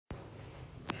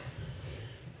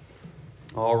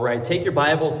All right, take your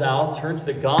Bibles out, turn to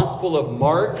the Gospel of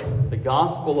Mark,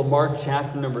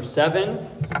 chapter number 7.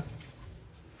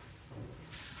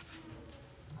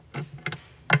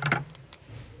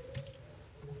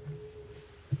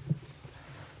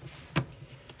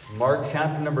 Mark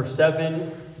chapter number 7,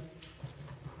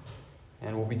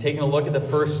 and we'll be taking a look at the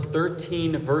first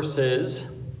 13 verses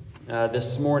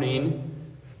this morning.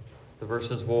 The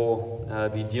verses we'll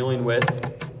be dealing with.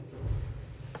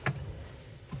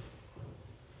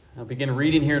 I'll begin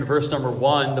reading here in verse number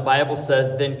 1. The Bible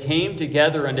says, "Then came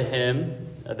together unto him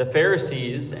the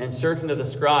Pharisees and certain of the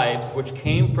scribes, which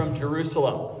came from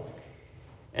Jerusalem.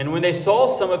 And when they saw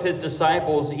some of his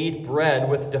disciples eat bread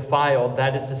with defiled,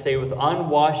 that is to say, with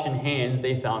unwashed hands,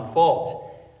 they found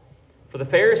fault. For the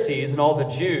Pharisees and all the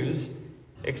Jews,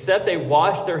 except they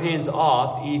wash their hands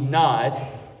oft, eat not,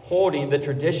 holding the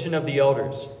tradition of the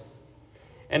elders.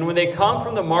 And when they come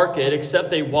from the market, except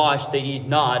they wash, they eat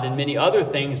not, and many other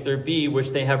things there be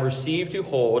which they have received to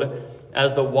hold,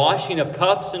 as the washing of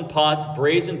cups and pots,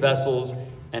 brazen vessels,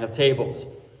 and of tables.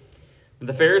 And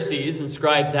the Pharisees and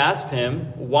scribes asked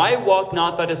him, Why walk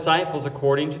not thy disciples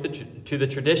according to the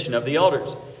tradition of the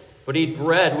elders, but eat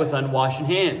bread with unwashed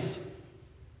hands?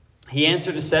 He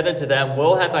answered and said unto them,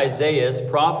 Well hath Isaiah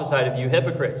prophesied of you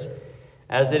hypocrites,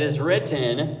 as it is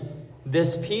written,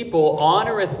 This people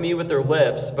honoreth me with their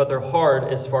lips, but their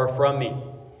heart is far from me.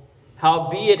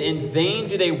 Howbeit in vain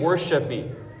do they worship me,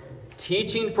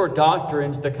 teaching for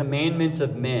doctrines the commandments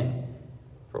of men.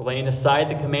 For laying aside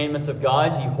the commandments of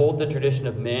God, ye hold the tradition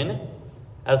of men,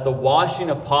 as the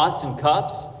washing of pots and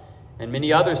cups, and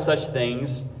many other such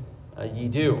things ye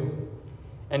do.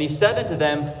 And he said unto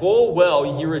them, Full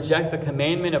well ye reject the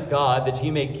commandment of God, that ye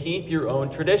may keep your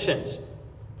own traditions.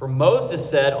 For Moses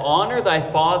said, Honor thy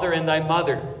father and thy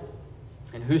mother,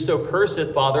 and whoso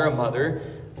curseth father or mother,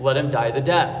 let him die the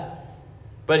death.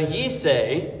 But ye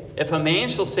say, If a man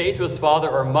shall say to his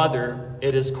father or mother,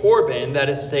 It is Corban, that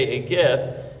is to say, a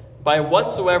gift, by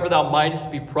whatsoever thou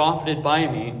mightest be profited by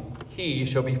me, he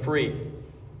shall be free.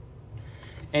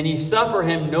 And ye suffer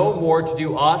him no more to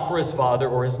do aught for his father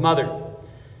or his mother,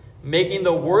 making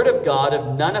the word of God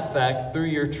of none effect through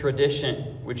your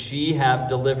tradition, which ye have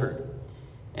delivered.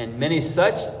 And many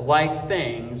such like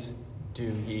things do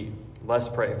ye." Let's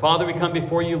pray. Father, we come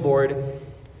before you, Lord.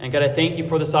 And God, I thank you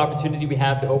for this opportunity we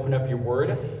have to open up your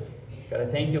word. God, I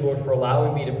thank you, Lord, for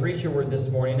allowing me to preach your word this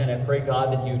morning. And I pray,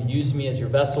 God, that you would use me as your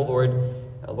vessel, Lord.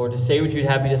 Lord, to say what you'd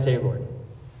have me to say, Lord.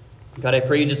 God, I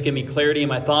pray you just give me clarity in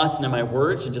my thoughts and in my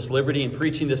words, and just liberty in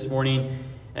preaching this morning.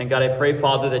 And God, I pray,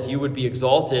 Father, that you would be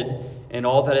exalted in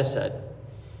all that I said.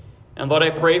 And Lord, I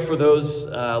pray for those,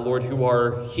 Lord, who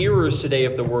are hearers today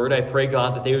of the word. I pray,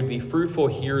 God, that they would be fruitful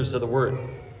hearers of the word.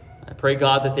 I pray,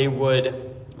 God, that they would,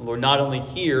 Lord, not only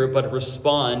hear, but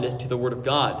respond to the word of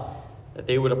God. That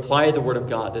they would apply the word of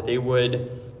God. That they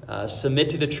would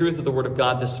submit to the truth of the word of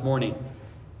God this morning.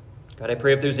 God, I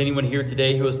pray if there's anyone here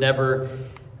today who has never,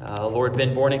 Lord,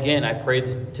 been born again, I pray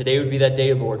that today would be that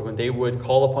day, Lord, when they would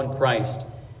call upon Christ,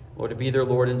 Lord, to be their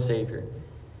Lord and Savior.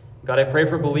 God, I pray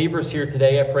for believers here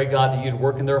today. I pray, God, that you'd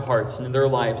work in their hearts and in their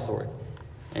lives, Lord,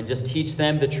 and just teach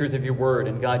them the truth of your word.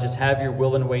 And God, just have your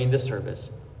will and way in this service.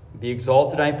 Be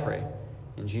exalted, I pray.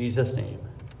 In Jesus' name,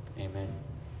 amen.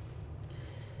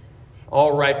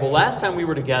 All right, well, last time we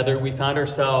were together, we found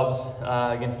ourselves,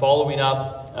 again, following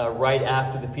up right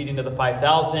after the feeding of the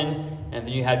 5,000. And then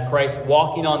you had Christ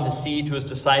walking on the sea to his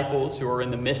disciples who are in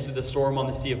the midst of the storm on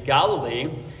the Sea of Galilee.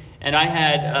 And I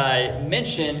had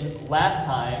mentioned last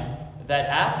time that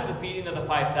after the feeding of the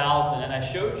 5,000, and I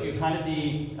showed you kind of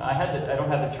I don't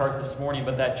have the chart this morning,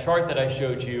 but that chart that I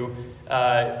showed you,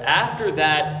 after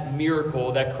that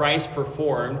miracle that Christ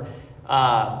performed,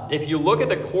 if you look at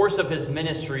the course of his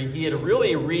ministry, he had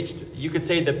really reached, you could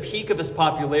say, the peak of his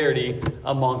popularity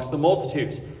amongst the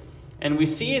multitudes. And we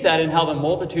see that in how the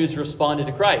multitudes responded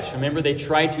to Christ. Remember, they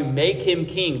tried to make him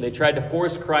king. They tried to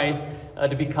force Christ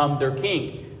to become their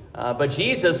king. But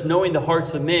Jesus, knowing the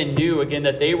hearts of men, knew again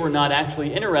that they were not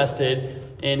actually interested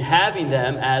in having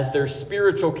them as their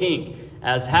spiritual king,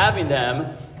 as having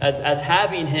them, as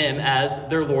having him as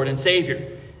their Lord and Savior.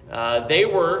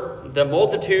 The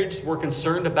multitudes were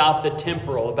concerned about the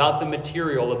temporal, about the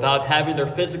material, about having their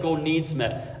physical needs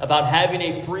met, about having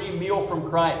a free meal from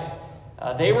Christ.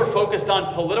 They were focused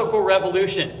on political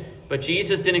revolution, but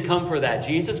Jesus didn't come for that.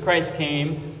 Jesus Christ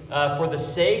came for the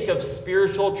sake of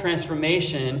spiritual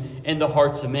transformation in the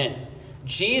hearts of men.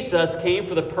 Jesus came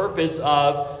for the purpose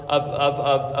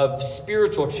of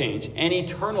spiritual change and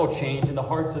eternal change in the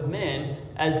hearts of men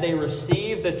as they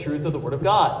receive the truth of the Word of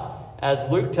God. As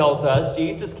Luke tells us,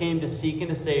 Jesus came to seek and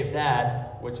to save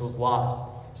that which was lost.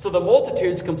 So the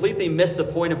multitudes completely missed the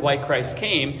point of why Christ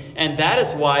came, and that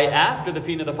is why after the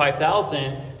feeding of the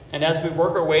 5,000, and as we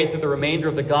work our way through the remainder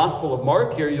of the Gospel of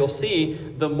Mark here, you'll see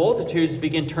the multitudes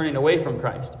begin turning away from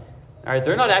Christ. All right,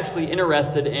 they're not actually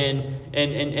interested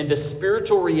in the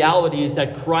spiritual realities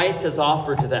that Christ has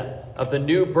offered to them, of the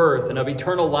new birth and of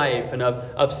eternal life and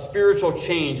of spiritual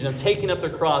change and of taking up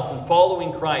their cross and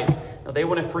following Christ. Now, they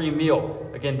want a free meal.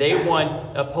 Again, they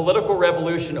want a political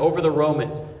revolution over the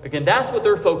Romans. Again, that's what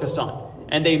they're focused on.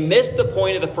 And they missed the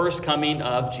point of the first coming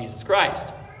of Jesus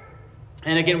Christ.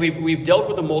 And again, we've dealt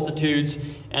with the multitudes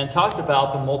and talked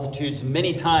about the multitudes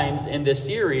many times in this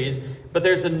series. But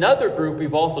there's another group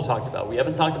we've also talked about. We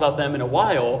haven't talked about them in a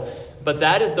while, but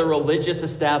that is the religious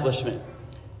establishment.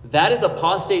 That is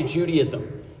apostate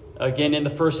Judaism. Again, in the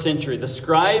first century, the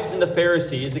scribes and the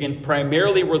Pharisees, again,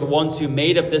 primarily were the ones who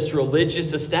made up this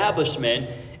religious establishment.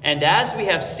 And as we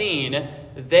have seen,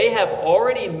 they have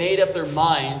already made up their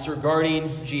minds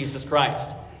regarding Jesus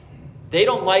Christ. They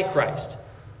don't like Christ.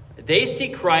 They see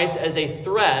Christ as a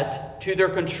threat to their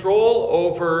control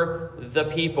over the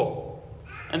people.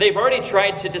 And they've already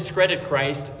tried to discredit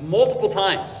Christ multiple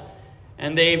times.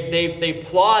 And they've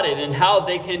plotted in how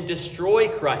they can destroy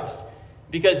Christ.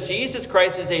 Because Jesus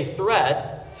Christ is a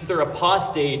threat to their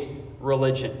apostate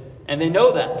religion. And they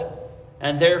know that.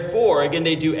 And therefore, again,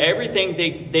 they do everything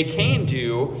they can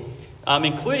do,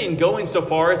 including going so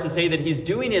far as to say that he's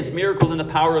doing his miracles in the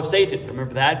power of Satan.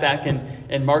 Remember that back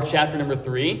in Mark chapter number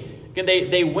 3? Again,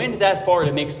 they went that far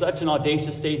to make such an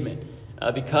audacious statement.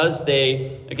 Because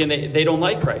they don't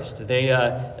like Christ. They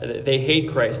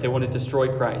hate Christ. They want to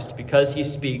destroy Christ because he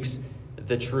speaks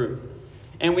the truth.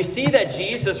 And we see that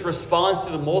Jesus responds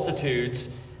to the multitudes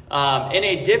in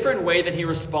a different way that he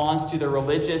responds to the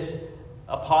religious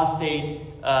apostate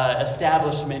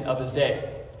establishment of his day.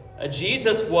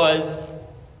 Jesus was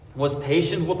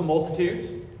patient with the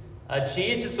multitudes.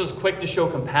 Jesus was quick to show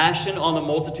compassion on the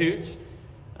multitudes.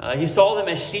 He saw them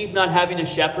as sheep not having a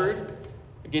shepherd.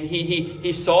 Again,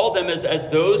 he saw them as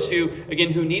those who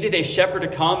needed a shepherd to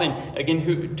come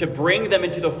and to bring them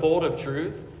into the fold of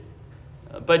truth.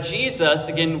 But Jesus,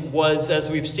 again, as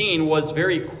we've seen, was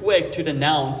very quick to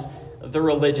denounce the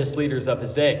religious leaders of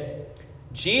his day.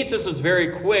 Jesus was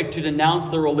very quick to denounce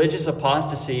the religious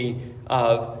apostasy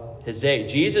of his day.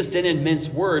 Jesus didn't mince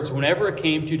words whenever it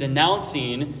came to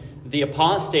denouncing the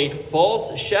apostate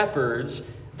false shepherds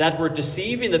that were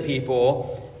deceiving the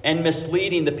people and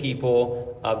misleading the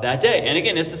people of that day. And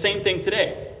again, it's the same thing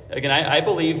today. Again, I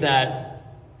believe that,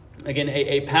 again,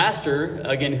 a pastor,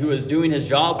 again, who is doing his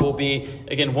job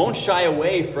won't shy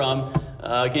away from,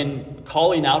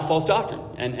 calling out false doctrine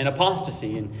and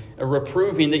apostasy and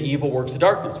reproving the evil works of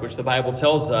darkness, which the Bible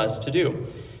tells us to do.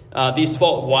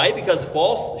 Why? Because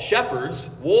false shepherds,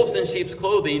 wolves in sheep's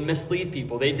clothing, mislead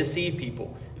people. They deceive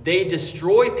people. They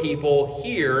destroy people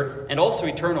here and also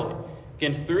eternally.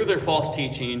 Again, through their false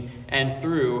teaching and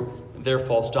through their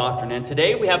false doctrine. And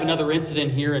today we have another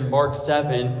incident here in Mark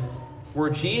 7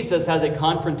 where Jesus has a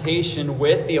confrontation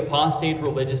with the apostate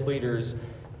religious leaders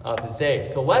of his day.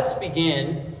 So let's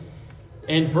begin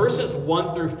in verses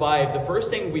 1 through 5. The first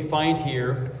thing we find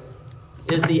here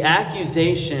is the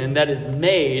accusation that is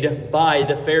made by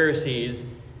the Pharisees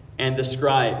and the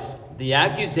scribes. The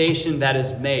accusation that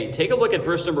is made. Take a look at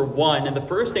verse number 1, and the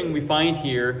first thing we find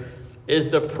here is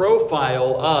the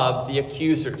profile of the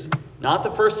accusers. Not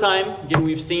the first time, again,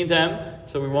 we've seen them,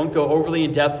 so we won't go overly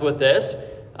in depth with this,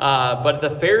 but the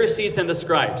Pharisees and the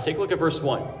scribes. Take a look at verse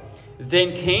 1.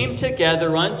 Then came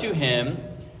together unto him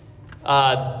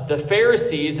the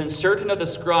Pharisees and certain of the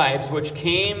scribes which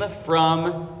came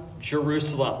from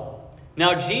Jerusalem.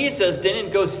 Now, Jesus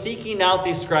didn't go seeking out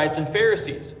these scribes and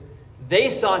Pharisees. They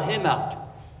sought him out,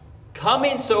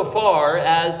 coming so far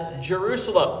as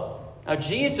Jerusalem. Now,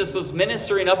 Jesus was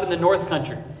ministering up in the north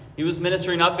country. He was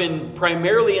ministering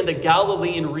primarily in the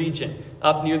Galilean region,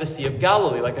 up near the Sea of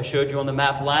Galilee, like I showed you on the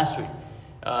map last week.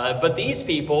 But these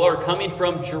people are coming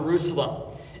from Jerusalem.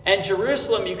 And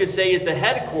Jerusalem, you could say, is the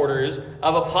headquarters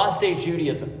of apostate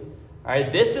Judaism. All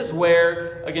right, this is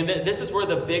where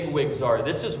the bigwigs are.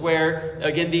 This is where,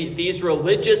 again, these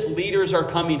religious leaders are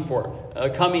coming from.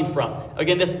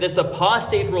 Again, this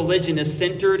apostate religion is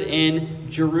centered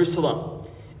in Jerusalem.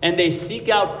 And they seek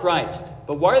out Christ.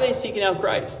 But why are they seeking out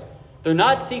Christ? They're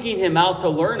not seeking him out to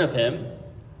learn of him.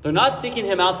 They're not seeking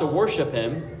him out to worship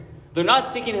him. They're not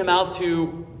seeking him out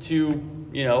to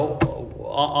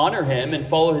honor him and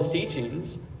follow his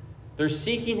teachings. They're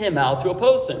seeking him out to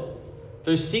oppose him.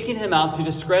 They're seeking him out to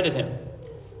discredit him,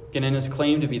 again, in his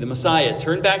claim to be the Messiah.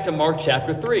 Turn back to Mark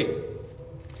chapter 3.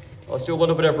 Let's do a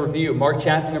little bit of review. Mark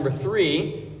chapter number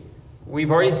 3.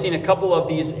 We've already seen a couple of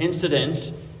these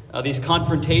incidents, these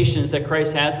confrontations that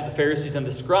Christ has with the Pharisees and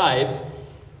the scribes.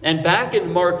 And back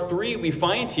in Mark 3, we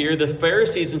find here the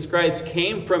Pharisees and scribes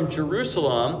came from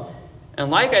Jerusalem. And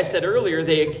like I said earlier,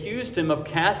 they accused him of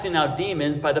casting out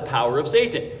demons by the power of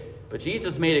Satan. But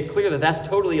Jesus made it clear that that's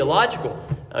totally illogical.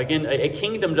 Again, a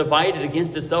kingdom divided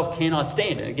against itself cannot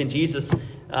stand. And again, Jesus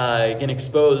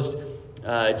exposed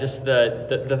just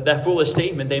that foolish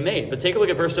statement they made. But take a look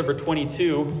at verse number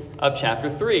 22 of chapter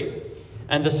 3.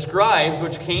 And the scribes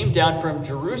which came down from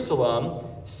Jerusalem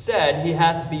said, He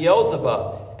hath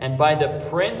Beelzebub, and by the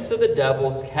prince of the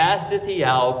devils casteth he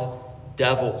out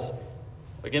devils.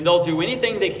 Again, they'll do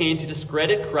anything they can to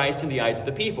discredit Christ in the eyes of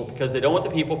the people, because they don't want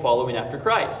the people following after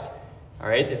Christ. All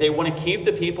right, they want to keep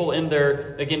the people in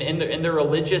their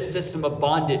religious system of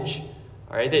bondage.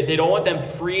 All right, they don't want them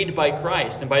freed by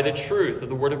Christ and by the truth of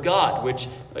the Word of God, which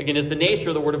again is the nature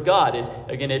of the Word of God.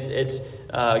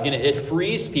 It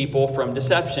frees people from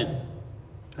deception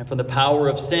and from the power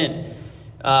of sin.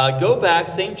 Go back,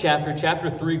 same chapter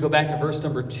 3. Go back to verse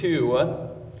number 2.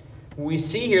 We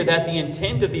see here that the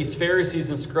intent of these Pharisees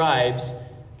and scribes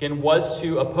again was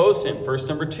to oppose him. Verse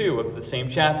number 2 of the same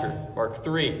chapter, Mark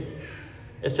 3.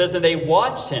 It says, And they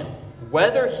watched him,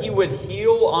 whether he would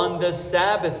heal on the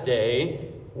Sabbath day.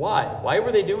 Why? Why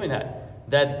were they doing that?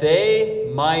 That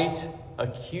they might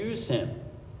accuse him.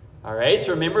 All right,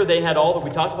 so remember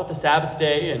we talked about the Sabbath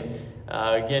day, and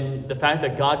again, the fact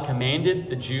that God commanded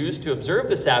the Jews to observe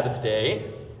the Sabbath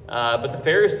day. But the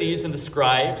Pharisees and the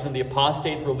scribes and the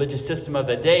apostate religious system of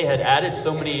that day had added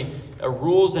so many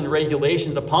rules and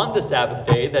regulations upon the Sabbath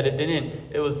day that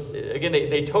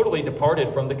they totally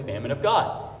departed from the commandment of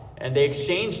God. And they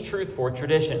exchanged truth for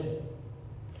tradition.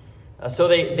 So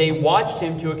they watched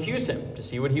him to accuse him, to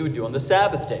see what he would do on the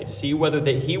Sabbath day, to see whether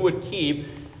he would keep,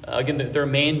 their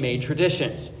man-made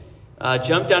traditions.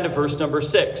 Jump down to verse number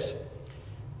 6.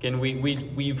 Again,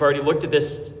 we've already looked at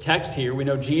this text here. We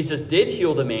know Jesus did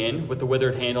heal the man with the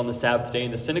withered hand on the Sabbath day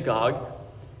in the synagogue.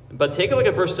 But take a look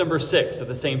at verse number 6 of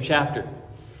the same chapter.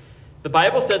 The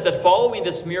Bible says that following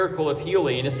this miracle of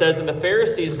healing, it says, And the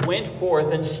Pharisees went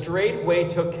forth and straightway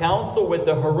took counsel with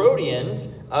the Herodians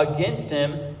against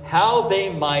him, how they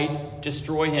might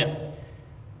destroy him.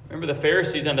 Remember, the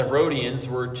Pharisees and the Herodians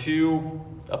were two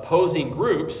opposing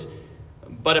groups.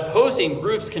 But opposing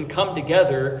groups can come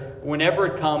together whenever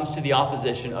it comes to the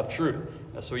opposition of truth.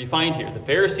 That's what you find here. The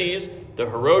Pharisees, the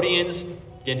Herodians,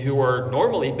 again, who are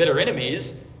normally bitter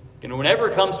enemies, and whenever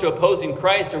it comes to opposing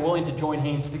Christ, are willing to join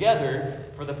hands together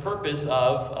for the purpose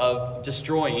of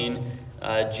destroying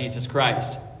Jesus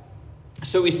Christ.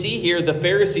 So we see here the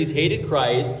Pharisees hated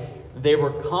Christ. They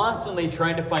were constantly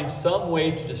trying to find some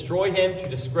way to destroy him, to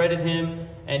discredit him,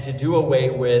 and to do away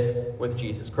with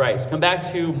Jesus Christ. Come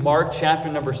back to Mark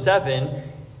chapter number 7,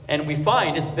 and we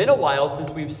find it's been a while since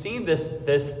we've seen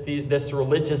this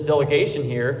religious delegation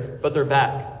here, but they're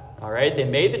back. All right, they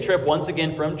made the trip once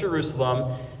again from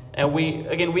Jerusalem, and we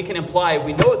can imply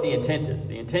we know what the intent is.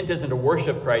 The intent isn't to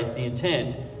worship Christ. The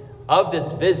intent of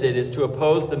this visit is to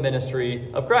oppose the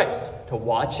ministry of Christ, to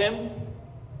watch him,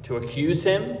 to accuse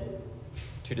him,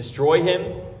 to destroy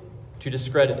him, to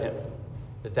discredit him.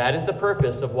 That is the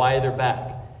purpose of why they're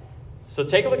back. So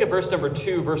take a look at verse number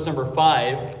 2, verse number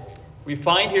 5. We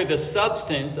find here the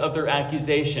substance of their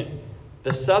accusation.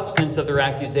 The substance of their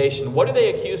accusation. What do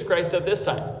they accuse Christ of this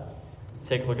time? Let's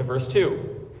take a look at verse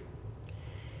 2.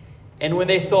 And when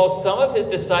they saw some of his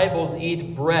disciples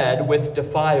eat bread with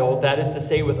defiled, that is to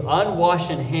say with unwashed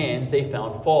hands, they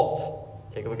found fault.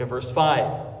 Take a look at verse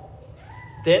 5.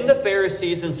 Then the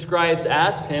Pharisees and scribes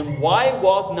asked him, Why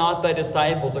walk not thy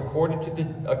disciples according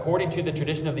to the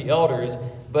tradition of the elders,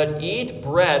 but eat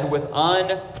bread with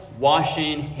unwashed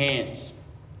hands?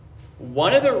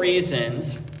 One of the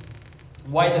reasons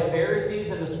why the Pharisees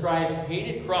and the scribes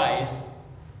hated Christ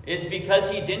is because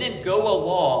he didn't go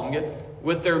along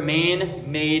with their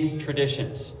man-made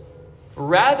traditions.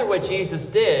 Rather, what Jesus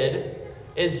did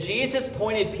is Jesus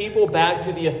pointed people back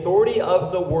to the authority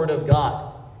of the Word of God.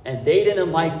 And they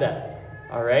didn't like that.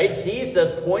 All right?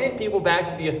 Jesus pointed people back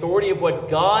to the authority of what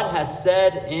God has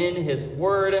said in his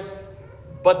Word.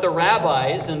 But the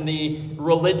rabbis and the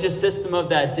religious system of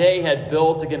that day had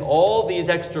built, again, all these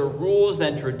extra rules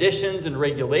and traditions and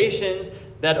regulations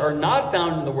that are not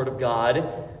found in the Word of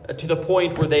God, to the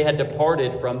point where they had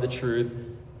departed from the truth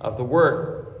of the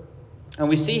Word. And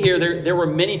we see here there were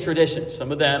many traditions.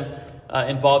 Some of them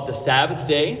involved the Sabbath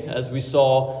day, as we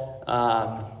saw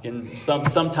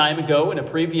some time ago in a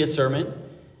previous sermon.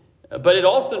 But it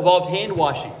also involved hand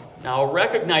washing. Now,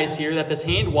 recognize here that this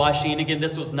hand washing, again,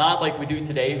 this was not like we do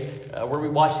today, where we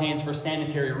wash hands for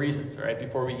sanitary reasons, all right,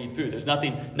 before we eat food. There's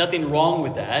nothing wrong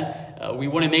with that. We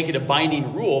want to make it a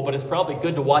binding rule, but it's probably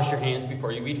good to wash your hands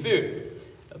before you eat food.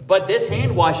 But this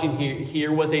hand washing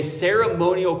here was a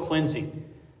ceremonial cleansing.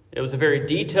 It was a very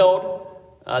detailed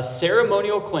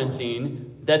ceremonial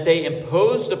cleansing that they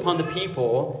imposed upon the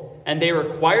people, and they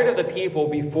required of the people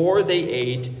before they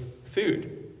ate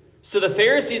food. So the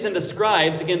Pharisees and the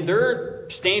scribes, again, they're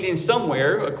standing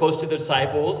somewhere close to the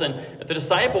disciples, and the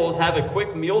disciples have a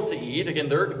quick meal to eat. Again,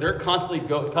 they're constantly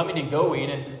coming and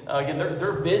going, and again,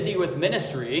 they're busy with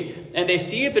ministry, and they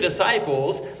see the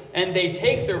disciples, and they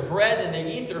take their bread and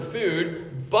they eat their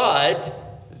food, but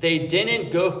they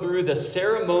didn't go through the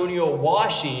ceremonial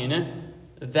washing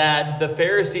that the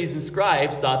Pharisees and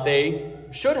scribes thought they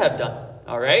should have done.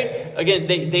 All right? Again,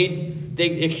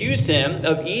 they accused him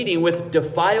of eating with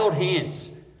defiled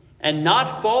hands and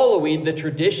not following the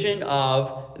tradition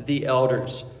of the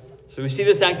elders. So we see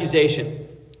this accusation.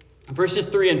 Verses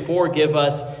 3 and 4 give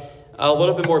us a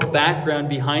little bit more background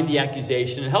behind the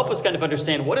accusation and help us kind of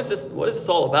understand what is this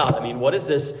all about? I mean, what is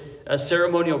this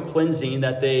ceremonial cleansing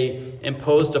that they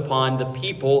imposed upon the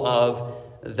people of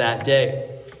that day?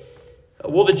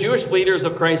 Well, the Jewish leaders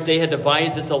of Christ's day had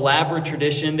devised this elaborate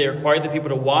tradition. They required the people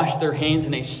to wash their hands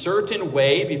in a certain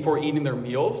way before eating their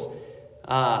meals.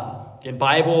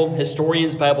 Bible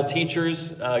historians, Bible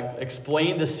teachers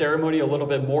explain the ceremony a little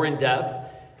bit more in depth.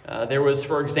 There was,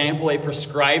 for example, a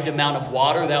prescribed amount of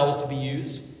water that was to be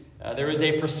used. There was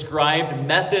a prescribed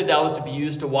method that was to be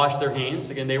used to wash their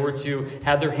hands. Again, they were to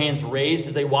have their hands raised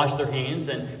as they washed their hands,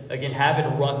 and again, have it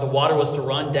run. The water was to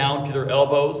run down to their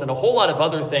elbows, and a whole lot of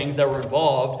other things that were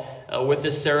involved with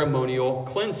this ceremonial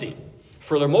cleansing.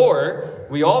 Furthermore,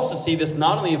 we also see this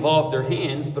not only involved their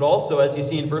hands, but also, as you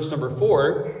see in verse number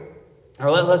 4, or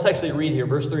let's actually read here,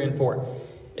 verse 3 and 4.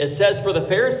 It says, "For the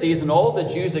Pharisees and all the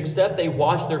Jews, except they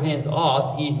wash their hands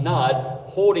oft, eat not,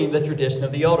 holding the tradition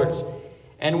of the elders.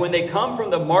 And when they come from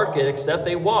the market, except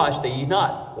they wash, they eat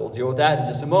not." We'll deal with that in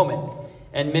just a moment.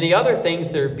 "And many other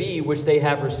things there be, which they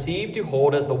have received to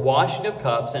hold, as the washing of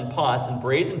cups and pots and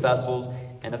brazen vessels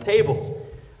and of tables."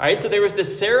 All right, so there was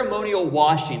this ceremonial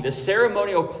washing, this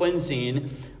ceremonial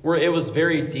cleansing, where it was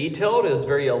very detailed, it was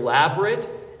very elaborate,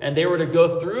 and they were to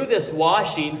go through this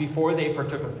washing before they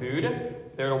partook of food.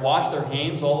 They're to wash their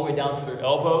hands all the way down to their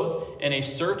elbows in a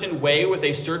certain way with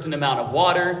a certain amount of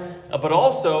water. But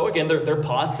also, again, their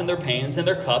pots and their pans and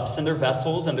their cups and their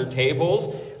vessels and their tables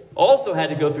also had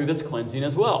to go through this cleansing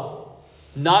as well.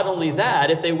 Not only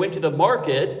that, if they went to the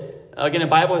market, again,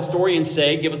 Bible historians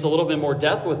say, give us a little bit more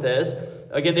depth with this,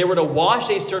 again, they were to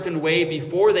wash a certain way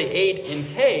before they ate in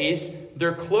case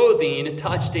their clothing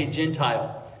touched a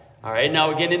Gentile. All right,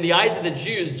 now again, in the eyes of the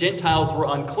Jews, Gentiles were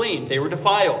unclean. They were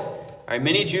defiled. All right,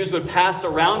 many Jews would pass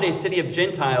around a city of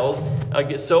Gentiles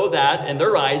so that, in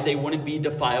their eyes, they wouldn't be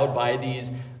defiled by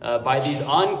these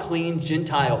unclean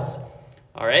Gentiles.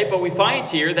 All right, but we find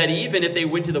here that even if they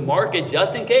went to the market,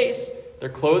 just in case their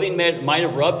clothing might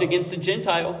have rubbed against a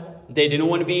Gentile, they didn't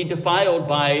want to be defiled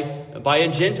by a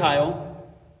Gentile,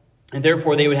 and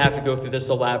therefore they would have to go through this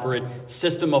elaborate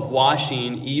system of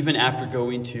washing even after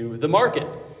going to the market.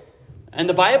 And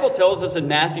the Bible tells us in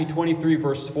Matthew 23,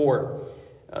 verse 4,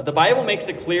 the Bible makes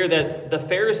it clear that the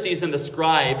Pharisees and the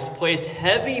scribes placed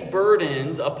heavy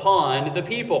burdens upon the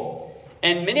people.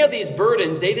 And many of these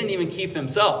burdens, they didn't even keep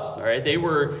themselves. All right, they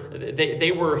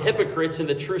were hypocrites in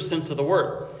the true sense of the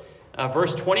word.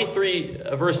 Matthew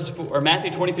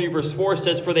 23, verse 4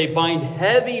 says, "For they bind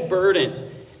heavy burdens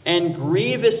and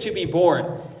grievous to be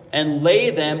borne, and lay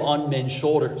them on men's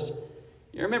shoulders."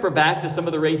 You remember back to some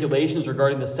of the regulations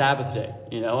regarding the Sabbath day,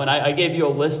 and I gave you a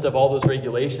list of all those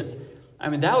regulations. I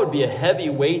mean, that would be a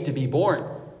heavy weight to be borne.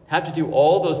 Have to do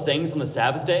all those things on the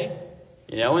Sabbath day,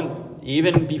 and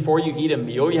even before you eat a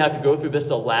meal, you have to go through this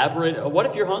elaborate. What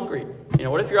if you're hungry?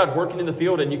 What if you're out working in the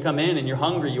field and you come in and you're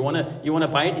hungry? You want a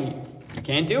bite to eat. You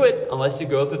can't do it unless you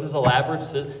go through this elaborate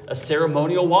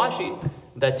ceremonial washing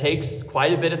that takes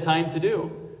quite a bit of time to do.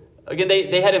 Again,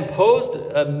 they had imposed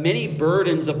many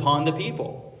burdens upon the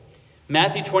people.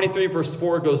 Matthew 23, verse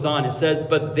 4 goes on. It says,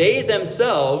 "But they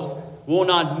themselves will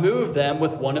not move them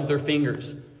with one of their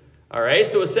fingers." All right,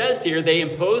 so it says here they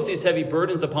impose these heavy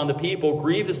burdens upon the people,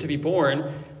 grievous to be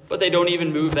borne, but they don't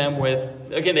even move them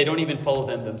they don't even follow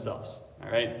them themselves.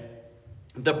 All right.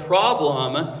 The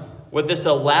problem with this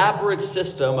elaborate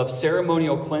system of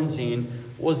ceremonial cleansing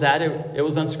was that it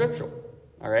was unscriptural.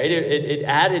 All right, it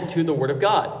added to the Word of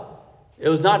God. It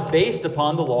was not based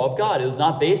upon the law of God. It was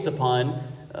not based upon,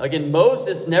 again,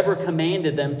 Moses never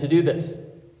commanded them to do this.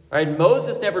 All right,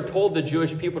 Moses never told the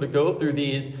Jewish people to go through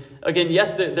these. Again,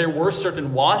 yes, there were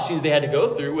certain washings they had to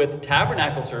go through with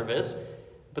tabernacle service,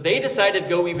 but they decided to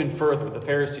go even further. The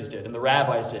Pharisees did, and the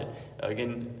rabbis did.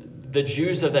 Again, the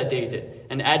Jews of that day did,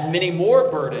 and add many more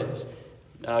burdens.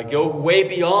 Go way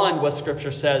beyond what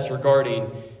Scripture says regarding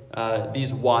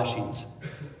these washings.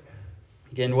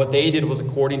 Again, what they did was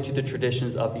according to the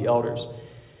traditions of the elders.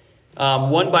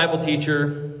 One Bible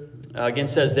teacher, again,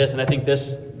 says this, and I think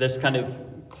this kind of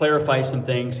clarifies some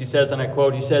things. He says, and I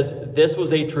quote, he says, "This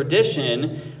was a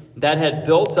tradition that had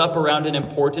built up around an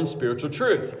important spiritual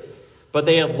truth, but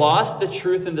they had lost the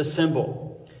truth in the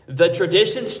symbol. The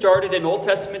tradition started in Old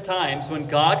Testament times when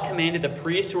God commanded the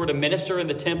priests who were to minister in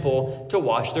the temple to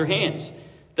wash their hands.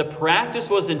 The practice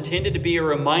was intended to be a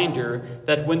reminder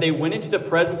that when they went into the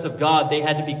presence of God, they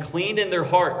had to be cleaned in their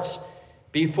hearts.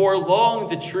 Before long,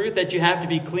 the truth that you have to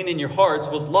be clean in your hearts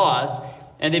was lost,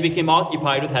 and they became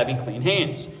occupied with having clean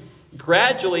hands.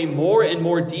 Gradually, more and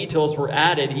more details were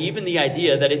added, even the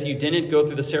idea that if you didn't go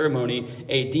through the ceremony,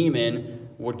 a demon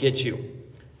would get you."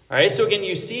 All right, so again,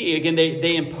 you see, again,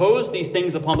 they imposed these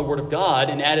things upon the Word of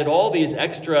God and added all these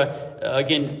extra,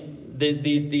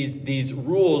 these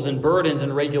rules and burdens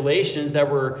and regulations that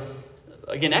were,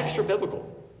 again, extra biblical.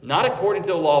 Not according to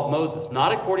the law of Moses,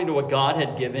 not according to what God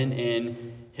had given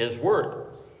in His Word.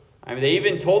 I mean, they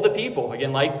even told the people,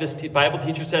 again, like this Bible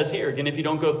teacher says here, again, if you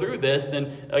don't go through this,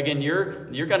 then, again,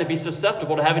 you're going to be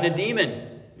susceptible to having a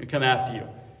demon come after you.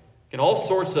 Again, all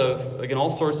sorts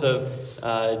of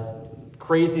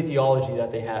crazy theology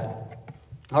that they had.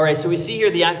 All right, so we see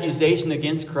here the accusation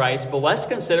against Christ, but let's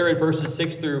consider in verses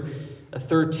 6 through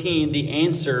 13 the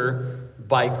answer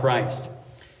by Christ.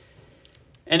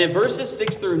 And in verses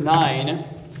 6 through 9,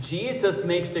 Jesus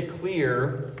makes it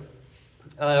clear,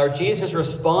 or Jesus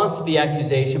responds to the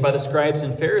accusation by the scribes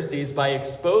and Pharisees by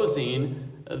exposing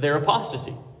their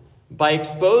apostasy, by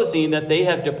exposing that they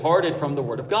have departed from the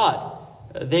Word of God.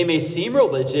 They may seem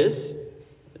religious,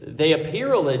 they appear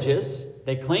religious,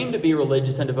 they claim to be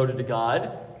religious and devoted to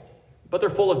God, but they're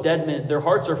full of dead men. Their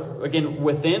hearts are, again,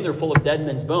 within, they're full of dead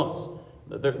men's bones.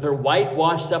 They're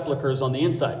whitewashed sepulchres on the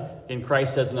inside, again,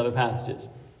 Christ says in other passages.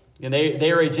 And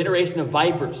they are a generation of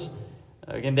vipers.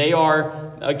 Again, they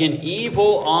are, again,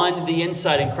 evil on the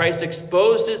inside. And Christ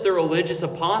exposes their religious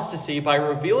apostasy by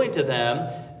revealing to them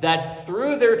that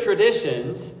through their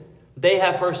traditions, they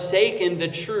have forsaken the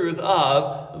truth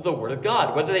of the Word of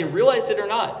God, whether they realized it or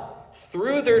not.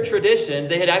 Through their traditions,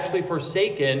 they had actually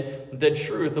forsaken the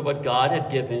truth of what God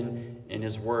had given in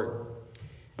His Word.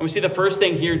 And we see the first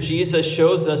thing here, Jesus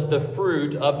shows us the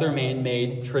fruit of their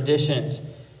man-made traditions.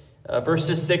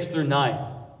 Verses 6 through 9.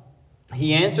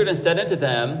 He answered and said unto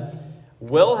them,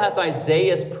 "Well hath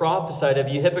Isaiah prophesied of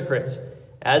you hypocrites,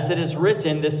 as it is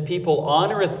written, This people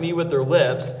honoreth me with their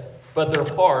lips, but their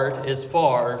heart is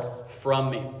far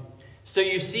from me." So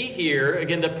you see here,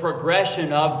 again, the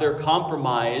progression of their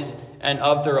compromise and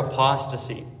of their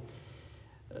apostasy.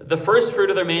 The first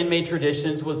fruit of their man-made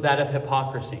traditions was that of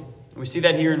hypocrisy. We see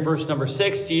that here in verse number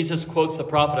 6. Jesus quotes the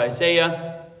prophet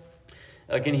Isaiah.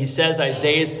 Again, he says,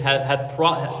 Isaiah hath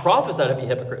prophesied of you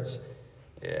hypocrites.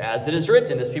 As it is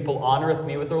written, This people honoreth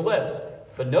me with their lips.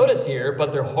 But notice here,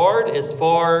 but their heart is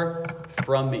far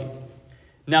from me.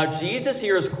 Now, Jesus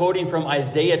here is quoting from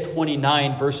Isaiah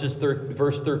 29, verse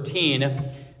 13,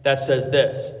 that says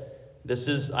this. This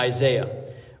is Isaiah.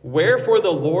 "Wherefore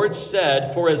the Lord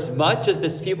said, Forasmuch as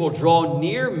this people draw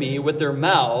near me with their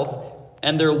mouth,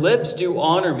 and their lips do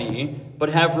honor me, but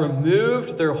have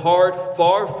removed their heart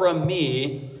far from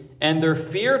me, and their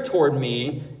fear toward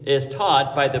me is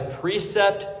taught by the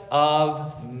precept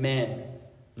of men."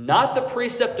 Not the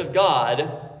precept of God,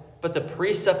 but the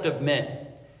precept of men.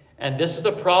 And this is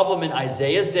the problem in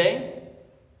Isaiah's day.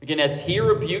 Again, as he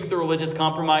rebuked the religious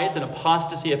compromise and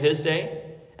apostasy of his day.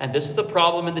 And this is the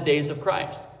problem in the days of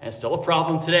Christ. And it's still a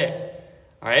problem today.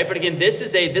 All right, but again, this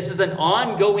is an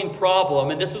ongoing problem,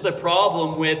 and this was a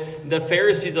problem with the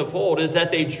Pharisees of old, is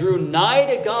that they drew nigh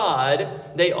to God,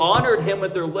 they honored Him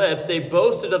with their lips, they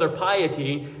boasted of their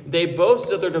piety, they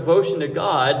boasted of their devotion to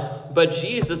God, but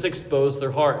Jesus exposed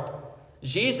their heart.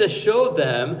 Jesus showed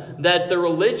them that the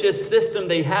religious system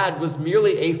they had was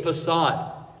merely a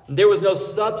facade. There was no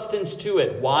substance to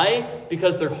it. Why?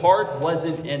 Because their heart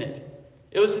wasn't in it.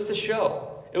 It was just a show.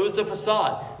 It was a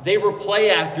facade. They were play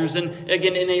actors, and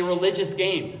again, in a religious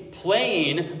game,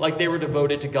 playing like they were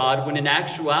devoted to God, when in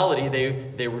actuality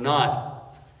they were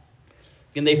not.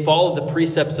 And they followed the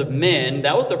precepts of men.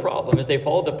 That was the problem, is they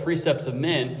followed the precepts of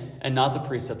men and not the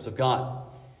precepts of God.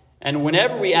 And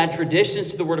whenever we add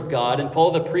traditions to the Word of God and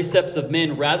follow the precepts of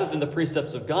men rather than the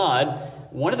precepts of God,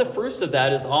 one of the fruits of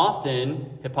that is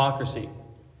often hypocrisy.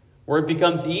 where it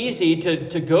becomes easy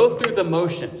to go through the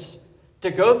motions,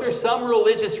 to go through some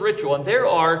religious ritual. And there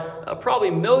are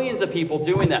probably millions of people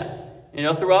doing that.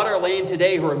 Throughout our land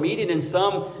today who are meeting in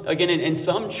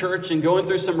some church and going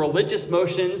through some religious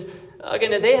motions,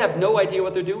 again, and they have no idea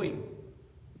what they're doing.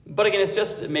 But again,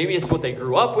 maybe it's what they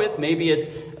grew up with. Maybe it's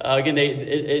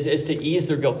to ease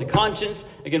their guilty conscience.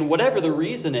 Again, whatever the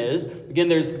reason is, again,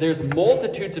 there's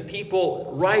multitudes of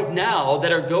people right now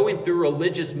that are going through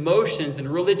religious motions and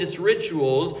religious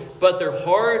rituals, but their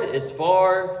heart is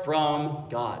far from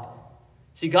God.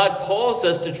 See, God calls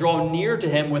us to draw near to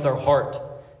him with our heart,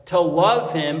 to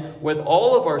love him with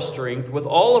all of our strength, with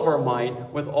all of our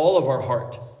might, with all of our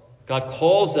heart. God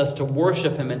calls us to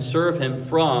worship him and serve him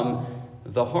from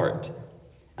the heart.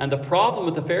 And the problem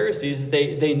with the Pharisees is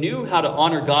they knew how to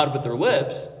honor God with their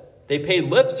lips. They paid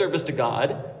lip service to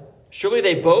God. Surely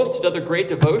they boasted of their great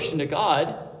devotion to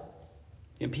God.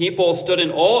 And people stood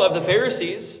in awe of the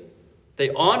Pharisees. They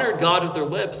honored God with their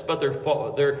lips, but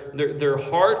their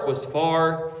heart was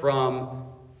far from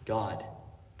God.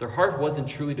 Their heart wasn't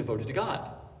truly devoted to God.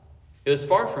 It was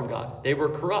far from God. They were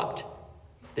corrupt.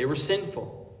 They were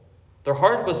sinful. Their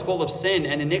heart was full of sin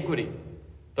and iniquity.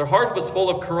 Their heart was full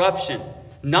of corruption,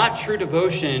 not true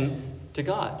devotion to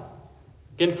God.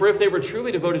 Again, for if they were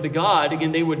truly devoted to God,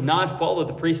 again, they would not follow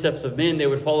the precepts of men. They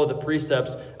would follow the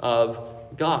precepts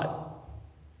of God.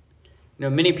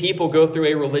 Many people go through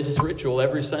a religious ritual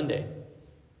every Sunday.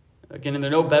 Again, and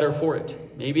they're no better for it.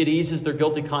 Maybe it eases their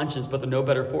guilty conscience, but they're no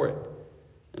better for it.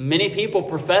 And many people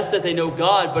profess that they know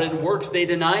God, but in works they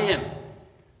deny him.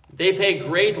 They pay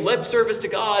great lip service to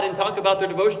God and talk about their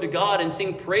devotion to God and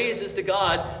sing praises to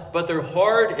God, but their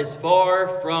heart is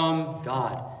far from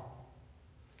God.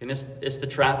 And it's the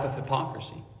trap of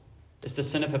hypocrisy. It's the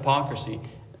sin of hypocrisy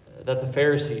that the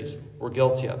Pharisees were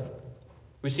guilty of.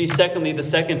 We see, secondly, the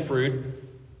second fruit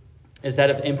is that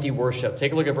of empty worship.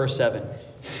 Take a look at verse 7.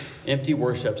 Empty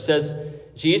worship.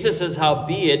 Jesus says,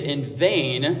 "Howbeit in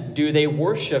vain do they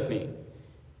worship me,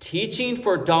 teaching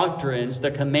for doctrines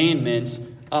the commandments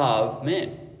of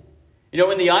men."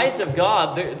 In the eyes of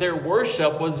God, their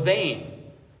worship was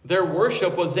vain. Their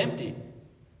worship was empty.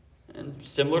 And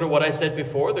similar to what I said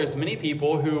before, there's many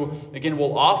people who, again,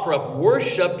 will offer up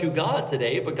worship to God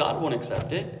today, but God won't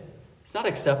accept it. It's not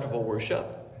acceptable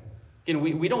worship. Again,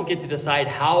 we don't get to decide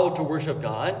how to worship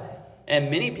God. And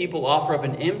many people offer up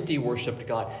an empty worship to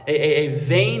God, a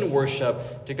vain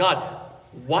worship to God.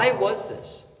 Why was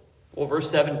this? Well, verse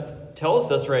 7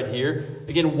 tells us right here,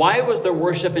 again, why was their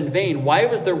worship in vain? Why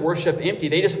was their worship empty?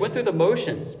 They just went through the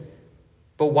motions.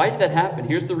 But why did that happen?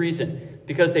 Here's the reason.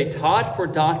 Because they taught for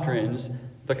doctrines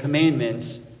the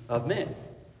commandments of men.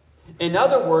 In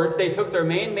other words, they took their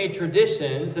man-made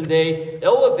traditions and they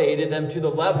elevated them to the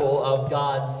level of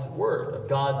God's word, of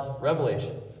God's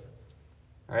revelation.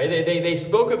 All right? They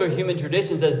spoke of their human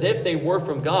traditions as if they were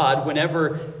from God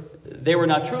whenever they were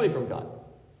not truly from God.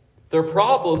 Their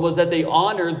problem was that they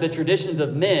honored the traditions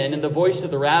of men and the voice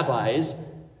of the rabbis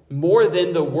more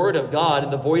than the word of God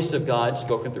and the voice of God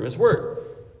spoken through his word.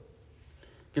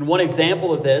 And one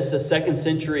example of this, a 2nd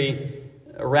century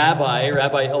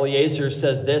Rabbi Eliezer,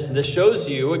 says this, and this shows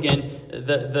you, again,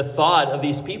 the thought of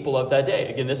these people of that day.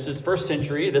 Again, this is 1st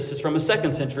century. This is from a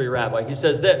 2nd century rabbi. He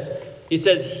says this. He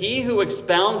says, "He who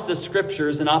expounds the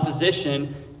scriptures in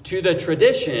opposition to the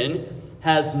tradition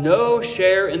has no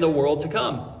share in the world to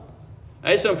come." All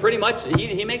right, so pretty much,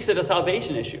 he makes it a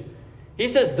salvation issue. He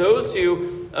says those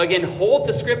who, again, hold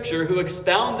the scripture, who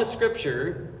expound the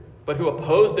scripture, but who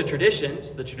oppose the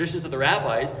traditions of the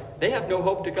rabbis, they have no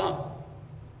hope to come.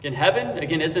 In heaven,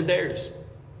 again, isn't theirs.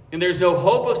 And there's no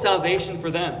hope of salvation for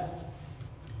them.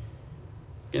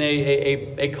 In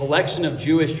a collection of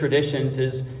Jewish traditions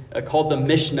is called the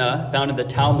Mishnah, found in the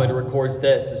Talmud. It records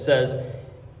this. It says,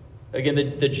 again,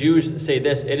 the Jews say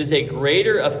this: "It is a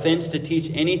greater offense to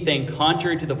teach anything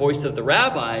contrary to the voice of the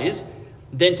rabbis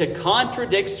than to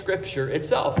contradict Scripture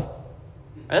itself."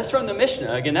 That's from the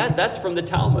Mishnah. Again, that's from the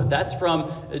Talmud. That's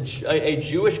from a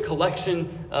Jewish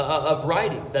collection of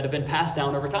writings that have been passed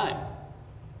down over time.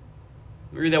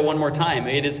 Let me read that one more time.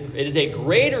 It is a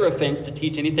greater offense to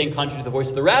teach anything contrary to the voice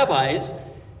of the rabbis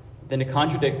than to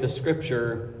contradict the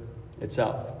Scripture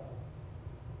itself.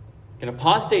 An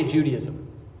apostate Judaism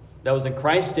that was in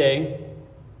Christ's day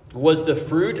was the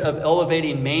fruit of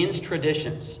elevating man's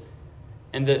traditions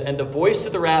and the voice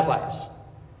of the rabbis,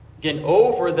 again,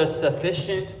 over the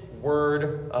sufficient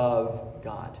word of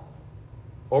God,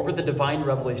 over the divine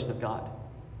revelation of God,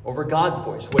 over God's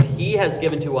voice, what he has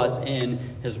given to us in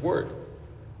his word.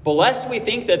 But lest we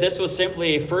think that this was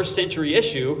simply a 1st century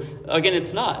issue, again,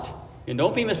 it's not. And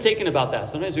don't be mistaken about that.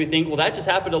 Sometimes we think, well, that just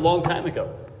happened a long time ago.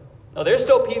 Now, there's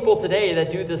still people today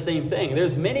that do the same thing.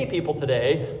 There's many people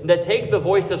today that take the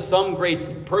voice of some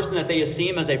great person that they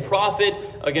esteem as a prophet,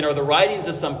 again, or the writings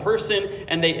of some person,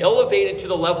 and they elevate it to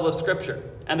the level of Scripture.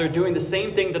 And they're doing the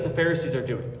same thing that the Pharisees are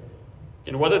doing.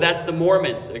 And whether that's the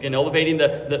Mormons, again, elevating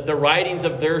the writings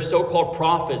of their so-called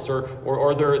prophets,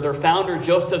 or their founder,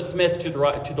 Joseph Smith, to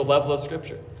the level of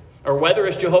Scripture. Or whether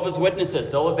it's Jehovah's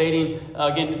Witnesses, elevating,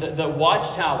 again, the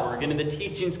Watchtower, again, and the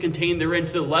teachings contained therein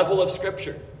to the level of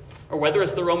Scripture. Or whether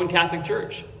it's the Roman Catholic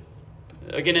Church.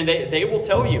 Again, and they will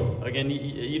tell you, again,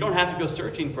 you don't have to go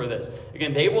searching for this.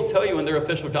 Again, they will tell you in their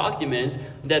official documents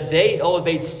that they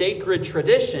elevate sacred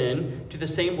tradition to the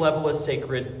same level as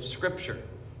sacred Scripture.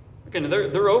 Again,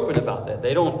 they're open about that.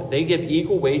 They give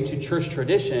equal weight to church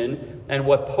tradition and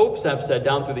what popes have said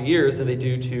down through the years than they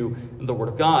do to the Word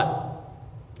of God.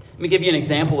 Let me give you an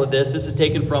example of this. This is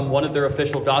taken from one of their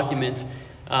official documents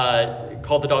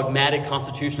called the Dogmatic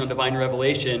Constitution on Divine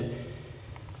Revelation.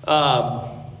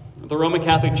 The Roman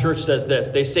Catholic Church says this.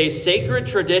 They say, sacred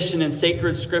tradition and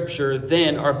sacred Scripture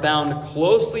then are bound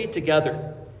closely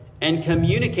together and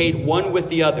communicate one with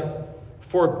the other.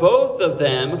 For both of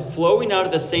them, flowing out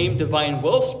of the same divine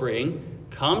wellspring,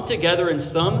 come together in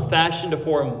some fashion to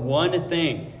form one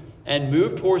thing and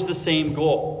move towards the same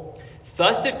goal.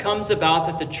 Thus it comes about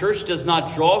that the Church does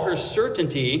not draw her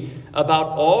certainty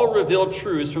about all revealed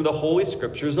truths from the Holy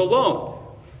Scriptures alone.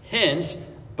 Hence,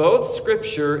 both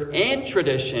Scripture and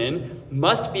tradition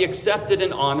must be accepted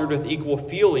and honored with equal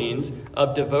feelings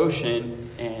of devotion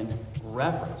and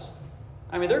reverence.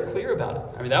 I mean, they're clear about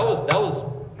it. I mean, that was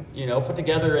put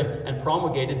together and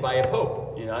promulgated by a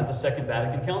pope, at the Second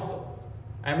Vatican Council.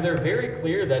 I mean, they're very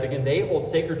clear that, again, they hold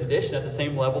sacred tradition at the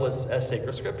same level as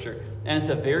sacred Scripture. And it's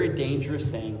a very dangerous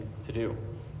thing to do.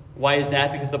 Why is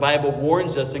that? Because the Bible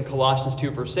warns us in Colossians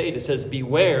 2, verse 8. It says,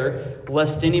 beware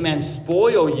lest any man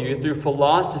spoil you through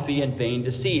philosophy and vain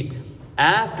deceit,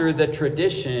 after the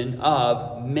tradition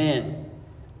of men,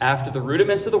 after the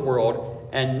rudiments of the world,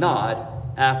 and not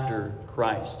after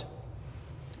Christ.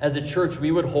 As a church,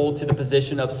 we would hold to the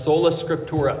position of sola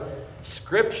scriptura,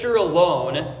 Scripture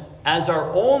alone, as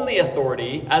our only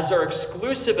authority, as our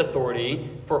exclusive authority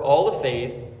for all of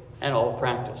faith and all of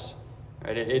practice.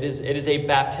 Right? It is a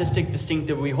Baptistic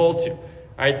distinctive we hold to.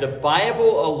 Right? The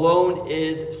Bible alone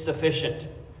is sufficient.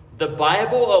 The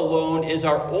Bible alone is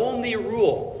our only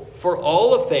rule for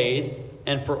all of faith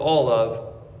and for all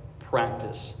of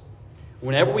practice.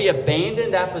 Whenever we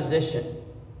abandon that position,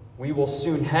 we will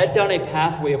soon head down a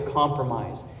pathway of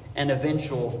compromise and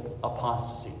eventual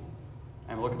apostasy.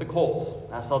 And look at the cults.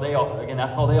 That's how they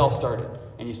all started.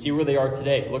 And you see where they are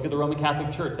today. Look at the Roman Catholic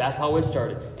Church. That's how it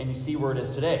started. And you see where it is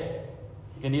today.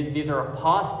 And these are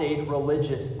apostate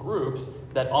religious groups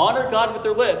that honor God with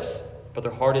their lips, but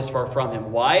their heart is far from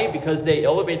Him. Why? Because they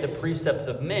elevate the precepts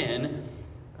of men,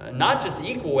 not just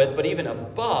equal with, but even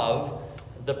above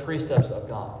the precepts of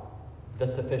God, the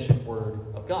sufficient Word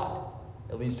of God.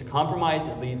 It leads to compromise.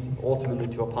 It leads ultimately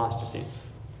to apostasy.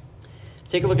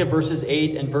 Take a look at verses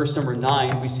 8 and verse number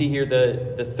 9. We see here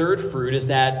the third fruit is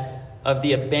that of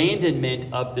the abandonment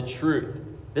of the truth.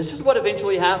 This is what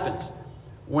eventually happens.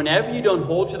 Whenever you don't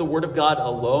hold to the Word of God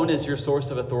alone as your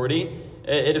source of authority,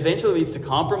 it eventually leads to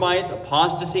compromise,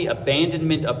 apostasy,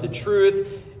 abandonment of the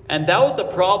truth. And that was the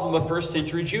problem of first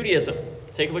century Judaism.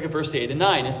 Take a look at verse 8 and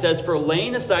 9. It says, for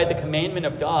laying aside the commandment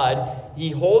of God,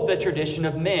 ye hold the tradition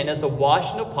of men as the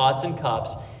washing of pots and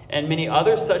cups, and many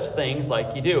other such things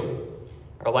like ye do.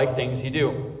 Or like things you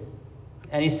do.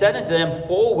 And he said unto them,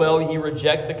 full well ye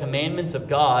reject the commandments of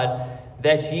God,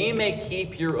 that ye may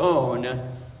keep your own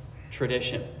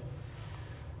tradition.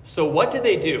 So what did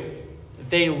they do?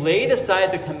 They laid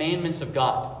aside the commandments of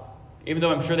God. Even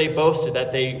though I'm sure they boasted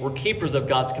that they were keepers of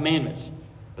God's commandments.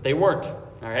 But they weren't.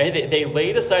 All right? They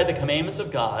laid aside the commandments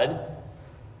of God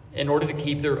in order to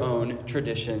keep their own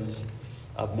traditions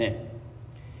of men.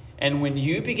 And when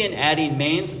you begin adding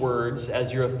man's words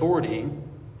as your authority,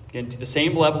 again, to the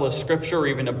same level as Scripture or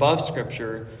even above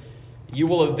Scripture, you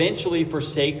will eventually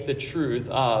forsake the truth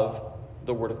of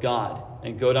the Word of God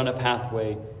and go down a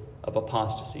pathway of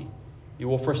apostasy. You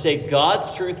will forsake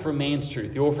God's truth for man's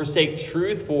truth. You will forsake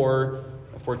truth for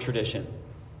tradition.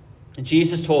 And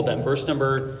Jesus told them, verse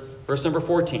number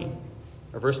 14,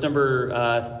 or verse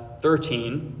number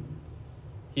 13,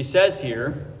 he says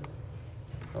here,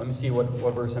 let me see what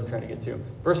verse I'm trying to get to.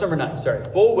 Verse number 9, sorry.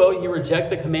 Full well ye reject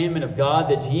the commandment of God,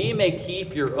 that ye may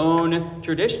keep your own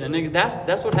tradition. And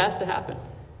that's what has to happen.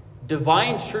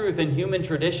 Divine truth and human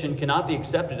tradition cannot be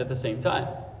accepted at the same time.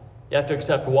 You have to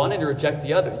accept one and reject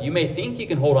the other. You may think you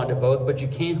can hold on to both, but you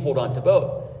can't hold on to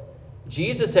both.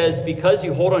 Jesus says, because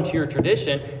you hold on to your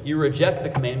tradition, you reject the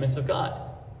commandments of God.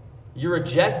 You're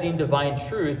rejecting divine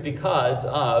truth because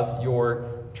of your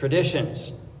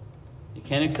traditions. You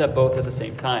can't accept both at the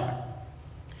same time.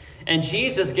 And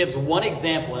Jesus gives one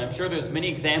example, and I'm sure there's many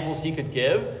examples he could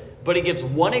give, but he gives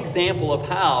one example of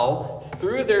how,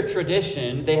 through their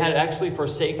tradition, they had actually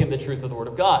forsaken the truth of the Word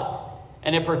of God.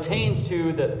 And it pertains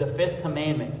to the fifth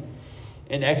commandment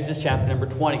in Exodus chapter number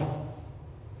 20.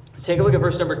 Take a look at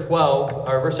verse number 12,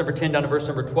 or verse number 10 down to verse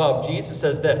number 12. Jesus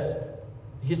says this.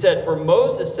 He said, "For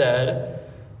Moses said,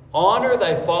 'Honor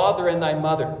thy father and thy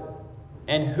mother,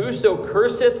 and whoso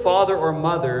curseth father or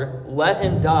mother, let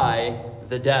him die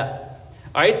the death.'"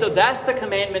 All right, so that's the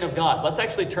commandment of God. Let's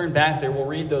actually turn back there. We'll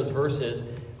read those verses.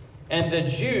 And the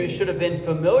Jews should have been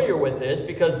familiar with this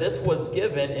because this was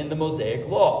given in the Mosaic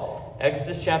Law.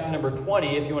 Exodus chapter number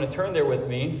 20, if you want to turn there with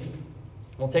me,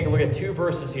 we'll take a look at two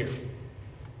verses here.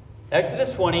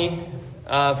 Exodus 20,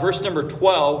 verse number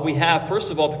 12, we have, first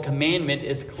of all, the commandment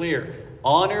is clear.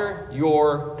 Honor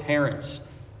your parents.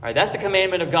 All right, that's the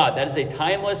commandment of God. That is a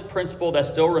timeless principle that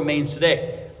still remains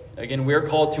today. Again, we're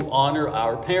called to honor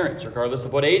our parents, regardless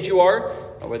of what age you are,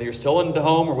 or whether you're still in the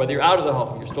home or whether you're out of the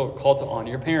home. You're still called to honor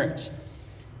your parents.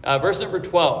 Verse number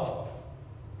 12.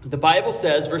 The Bible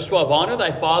says, verse 12, "Honor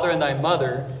thy father and thy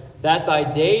mother, that thy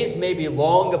days may be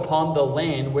long upon the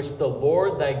land which the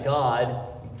Lord thy God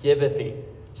giveth thee."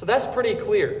 So that's pretty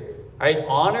clear. All right,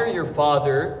 honor your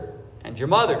father and your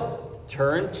mother.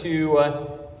 Turn to,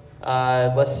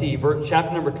 let's see,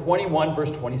 chapter number 21,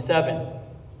 verse 27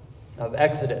 of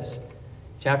Exodus.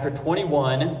 Chapter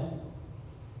 21.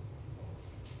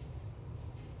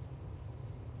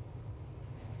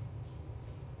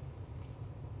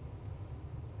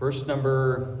 Verse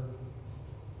number,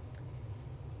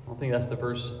 I don't think that's the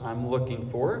verse I'm looking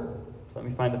for. So let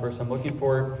me find the verse I'm looking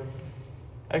for.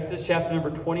 Exodus chapter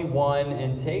number 21,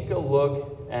 and take a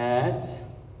look at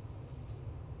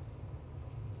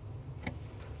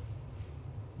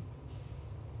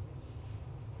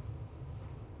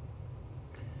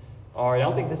all right, I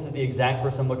don't think this is the exact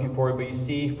verse I'm looking for, but you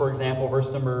see, for example,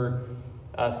 verse number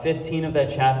 15 of that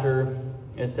chapter,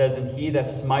 it says, "And he that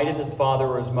smiteth his father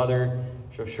or his mother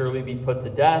shall surely be put to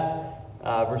death."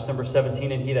 Verse number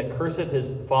 17, "And he that curseth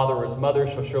his father or his mother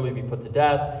shall surely be put to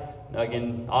death." Now,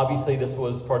 again, obviously this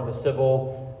was part of the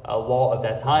civil law of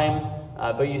that time.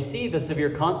 But you see the severe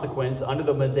consequence under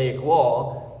the Mosaic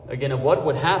law, again, of what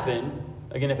would happen,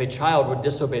 again, if a child would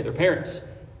disobey their parents.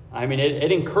 I mean,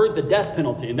 it incurred the death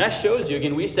penalty. And that shows you,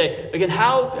 again, we say, again,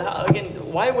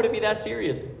 why would it be that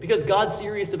serious? Because God's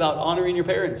serious about honoring your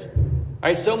parents. All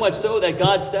right, so much so that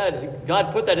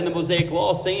God put that in the Mosaic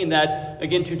law, saying that,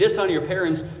 again, to dishonor your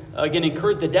parents, again,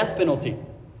 incurred the death penalty,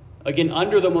 again,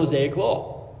 under the Mosaic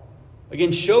law.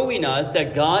 Again, showing us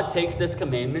that God takes this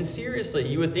commandment seriously.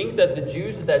 You would think that the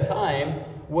Jews at that time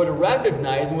would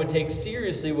recognize and would take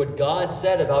seriously what God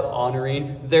said about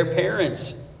honoring their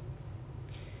parents.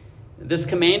 This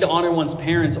command to honor one's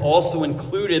parents also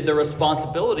included the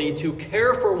responsibility to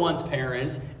care for one's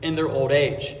parents in their old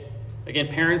age. Again,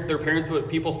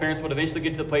 people's parents would eventually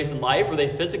get to the place in life where they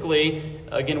physically,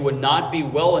 again, would not be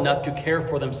well enough to care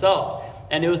for themselves.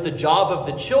 And it was the job of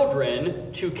the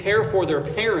children to care for their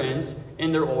parents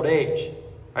in their old age. All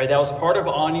right, that was part of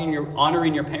honoring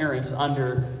your parents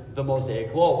under the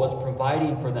Mosaic law, was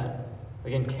providing for them.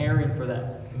 Again, caring for them.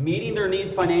 Meeting their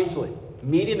needs financially.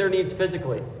 Meeting their needs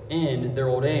physically in their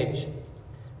old age.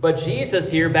 But Jesus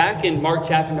here, back in Mark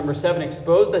chapter number 7,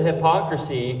 exposed the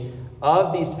hypocrisy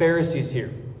of these Pharisees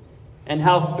here, and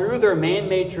how through their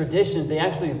man-made traditions they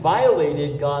actually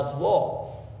violated God's law.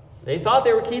 They thought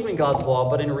they were keeping God's law,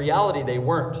 but in reality they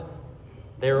weren't.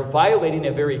 They were violating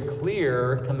a very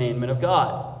clear commandment of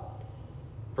God.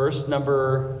 Verse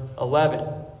number 11.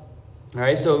 All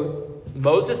right, so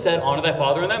Moses said, "Honor thy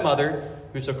father and thy mother.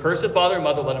 Whoso curseth father and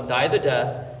mother, let him die the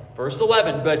death." Verse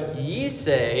 11. "But ye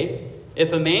say,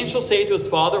 if a man shall say to his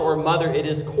father or mother, It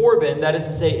is Corban, that is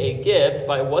to say, a gift,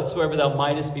 by whatsoever thou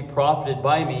mightest be profited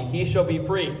by me, he shall be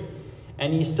free.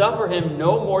 And ye suffer him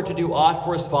no more to do aught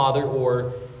for his father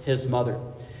or his mother."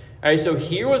 All right, so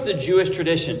here was the Jewish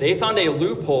tradition. They found a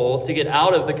loophole to get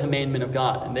out of the commandment of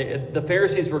God. And the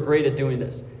Pharisees were great at doing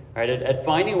this, right? At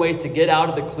finding ways to get out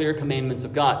of the clear commandments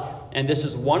of God. And this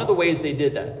is one of the ways they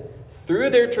did that. Through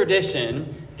their tradition,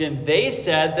 again, they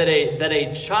said that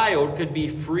a child could be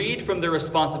freed from their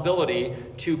responsibility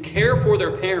to care for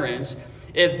their parents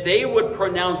if they would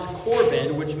pronounce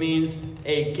Corban, which means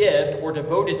a gift or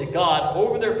devoted to God,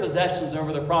 over their possessions and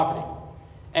over their property.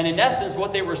 And in essence,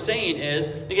 what they were saying is,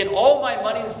 again, all my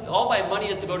money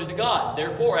is devoted to God.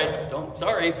 Therefore,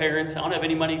 sorry, parents, I don't have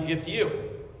any money to give to you.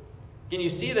 Can you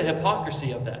see the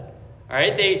hypocrisy of that? All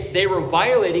right, they were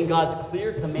violating God's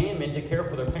clear commandment to care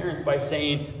for their parents by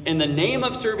saying, in the name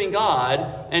of serving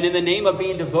God and in the name of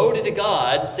being devoted to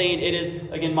God, saying it is,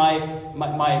 again,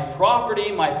 my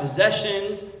property, my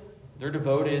possessions, they're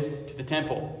devoted to the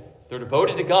temple. They're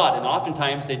devoted to God, and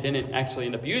oftentimes they didn't actually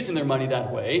end up using their money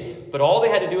that way, but all they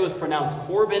had to do was pronounce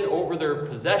Corban over their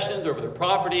possessions, over their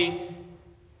property,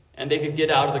 and they could get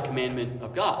out of the commandment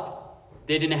of God.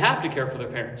 They didn't have to care for their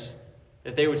parents.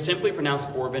 That they would simply pronounce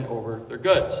Corban over their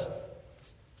goods.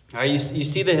 All right, you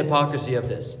see the hypocrisy of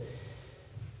this.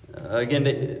 Again,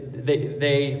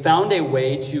 they found a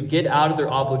way to get out of their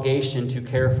obligation to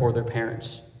care for their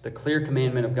parents, the clear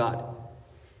commandment of God.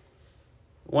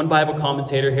 One Bible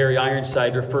commentator, Harry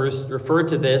Ironside, referred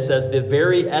to this as the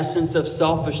very essence of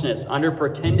selfishness under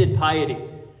pretended piety.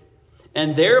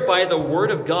 And thereby the word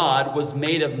of God was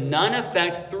made of none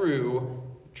effect through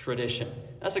tradition.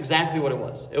 That's exactly what it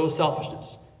was. It was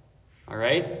selfishness. All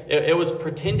right? It was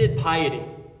pretended piety.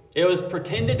 It was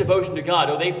pretended devotion to God.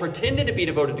 Oh, they pretended to be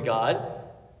devoted to God.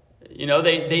 You know,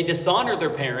 they dishonored their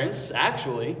parents,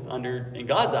 actually, in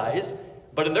God's eyes.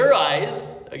 But in their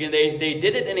eyes, again, they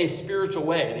did it in a spiritual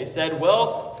way. They said,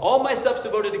 well, all my stuff's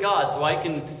devoted to God, so I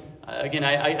can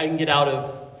get out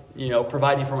of,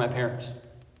 providing for my parents.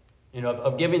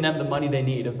 Of giving them the money they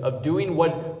need, of doing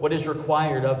what is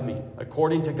required of me,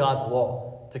 according to God's law,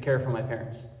 to care for my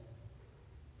parents.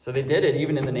 So they did it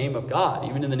even in the name of God,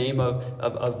 even in the name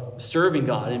of serving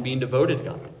God and being devoted to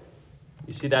God.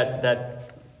 You see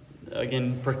that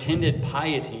again, pretended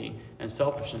piety and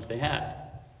selfishness they had.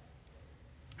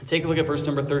 Take a look at verse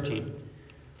number 13.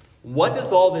 What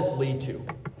does all this lead to?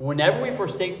 Whenever we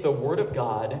forsake the word of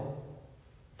God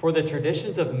for the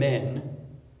traditions of men,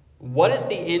 what is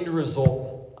the end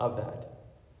result of that?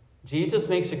 Jesus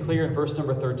makes it clear in verse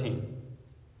number 13.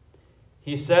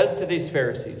 He says to these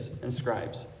Pharisees and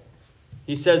scribes,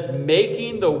 he says,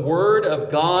 making the word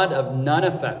of God of none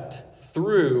effect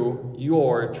through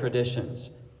your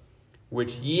traditions,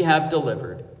 which ye have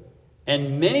delivered,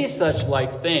 and many such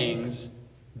like things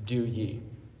do ye.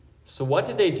 So what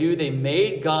did they do? They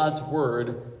made God's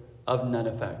word of none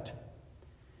effect.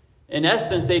 In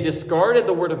essence, they discarded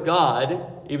the word of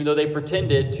God, even though they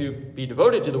pretended to be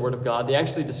devoted to the word of God. They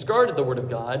actually discarded the word of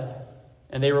God,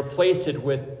 and they replaced it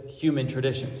with human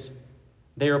traditions.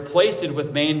 They replaced it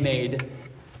with man-made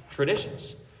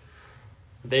traditions.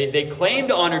 They claimed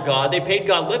to honor God. They paid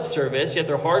God lip service, yet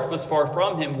their heart was far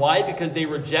from him. Why? Because they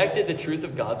rejected the truth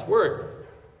of God's word.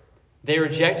 They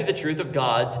rejected the truth of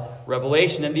God's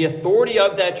revelation and the authority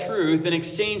of that truth in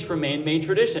exchange for man-made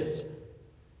traditions.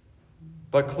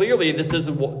 But clearly, this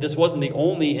wasn't the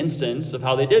only instance of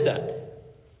how they did that.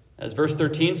 As verse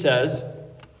 13 says,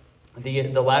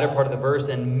 the latter part of the verse,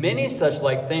 and many such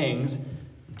like things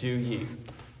do ye.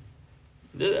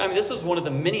 This was one of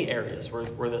the many areas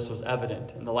where this was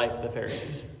evident in the life of the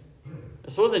Pharisees.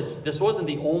 This wasn't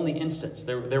the only instance.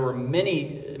 There were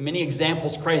many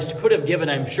examples Christ could have given,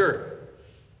 I'm sure.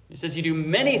 He says you do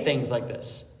many things like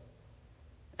this.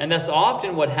 And that's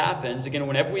often what happens, again,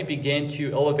 whenever we begin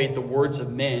to elevate the words of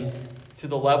men to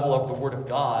the level of the Word of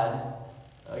God.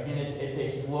 Again, it's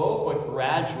a slow but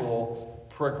gradual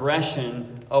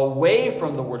progression away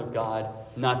from the Word of God,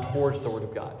 not towards the Word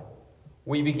of God.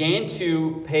 We begin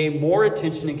to pay more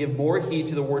attention and give more heed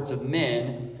to the words of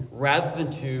men rather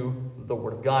than to the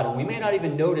Word of God. And we may not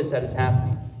even notice that is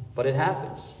happening, but it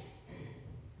happens.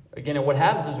 Again, and what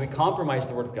happens is we compromise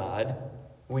the Word of God,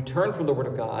 we turn from the Word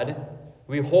of God,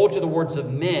 we hold to the words of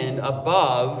men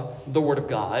above the Word of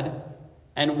God,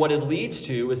 and what it leads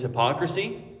to is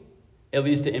hypocrisy, it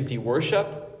leads to empty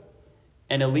worship,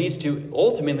 and it leads to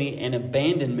ultimately an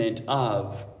abandonment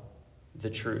of the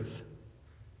truth.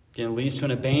 Again, it leads to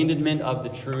an abandonment of the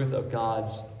truth of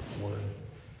God's Word.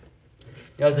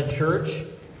 As a church,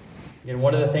 again,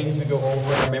 one of the things we go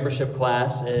over in our membership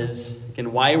class is,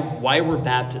 again, why we're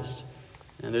Baptist.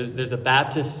 And there's a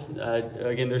Baptist,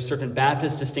 there's certain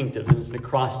Baptist distinctives, and it's an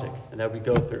acrostic that we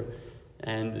go through.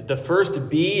 And the first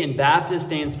B in Baptist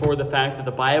stands for the fact that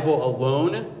the Bible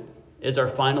alone is our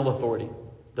final authority.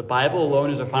 The Bible alone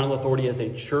is our final authority as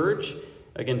a church,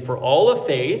 again, for all of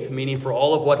faith, meaning for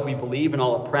all of what we believe and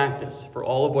all of practice, for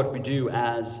all of what we do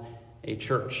as a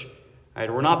church. All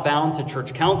right, we're not bound to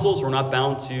church councils. We're not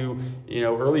bound to,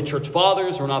 early church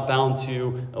fathers. We're not bound to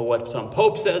what some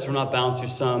pope says. We're not bound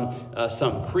to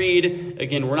some creed.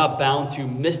 Again, we're not bound to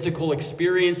mystical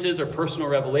experiences or personal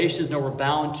revelations. No, we're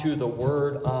bound to the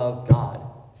Word of God.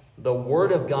 The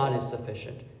Word of God is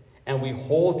sufficient. And we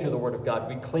hold to the Word of God.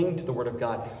 We cling to the Word of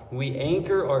God. We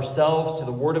anchor ourselves to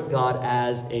the Word of God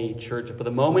as a church. But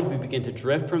the moment we begin to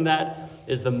drift from that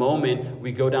is the moment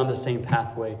we go down the same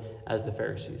pathway as the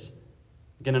Pharisees.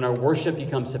 Again, and our worship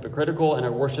becomes hypocritical, and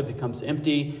our worship becomes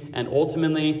empty, and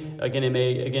ultimately, again,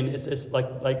 it's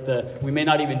like we may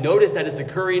not even notice that it's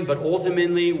occurring, but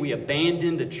ultimately we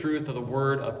abandon the truth of the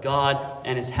Word of God,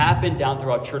 and it's happened down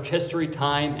throughout church history,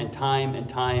 time and time and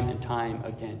time and time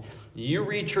again. You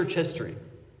read church history,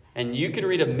 and you can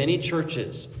read of many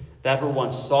churches that were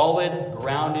once solid,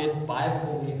 grounded,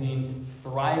 Bible-believing,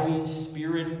 thriving,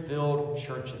 Spirit-filled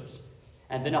churches,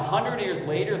 and then 100 years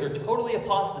later, they're totally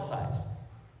apostatized.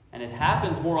 And it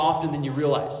happens more often than you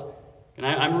realize. And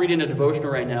I'm reading a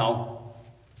devotional right now.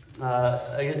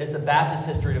 It's a Baptist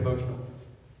history devotional.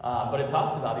 But it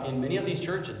talks about, again, many of these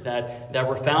churches that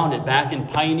were founded back in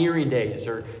pioneering days,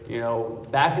 or,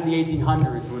 back in the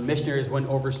 1800s when missionaries went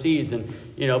overseas. And,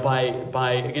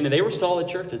 again, they were solid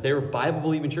churches. They were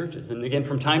Bible-believing churches. And again,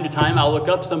 from time to time, I'll look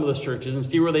up some of those churches and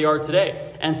see where they are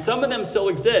today. And some of them still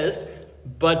exist,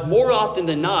 but more often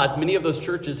than not, many of those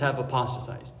churches have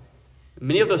apostatized.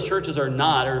 Many of those churches are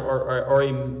not, or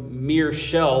a mere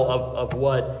shell of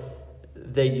what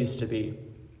they used to be.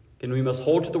 And we must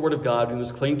hold to the Word of God. We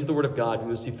must cling to the Word of God.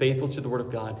 We must be faithful to the Word of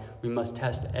God. We must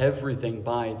test everything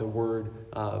by the Word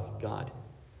of God.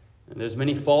 And there's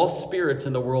many false spirits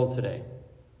in the world today.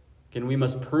 Again, we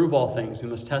must prove all things. We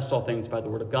must test all things by the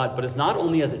Word of God. But it's not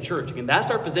only as a church. Again, that's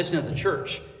our position as a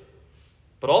church.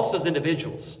 But also as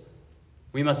individuals.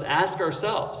 We must ask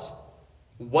ourselves,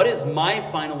 what is my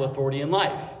final authority in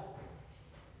life?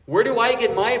 Where do I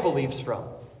get my beliefs from?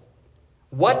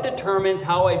 What determines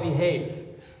how I behave?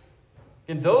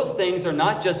 And those things are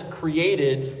not just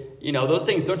created, those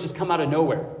things don't just come out of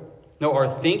nowhere. No, our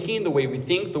thinking, the way we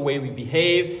think, the way we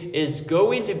behave, is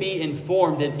going to be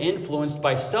informed and influenced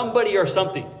by somebody or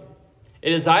something.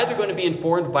 It is either going to be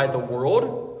informed by the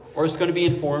world, or it's going to be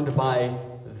informed by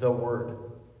the Word.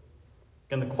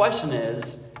 And the question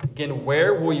is, again,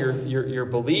 where will your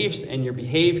beliefs and your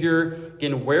behavior,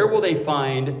 again, where will they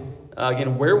find,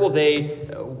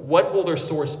 what will their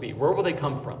source be? Where will they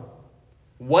come from?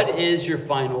 What is your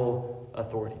final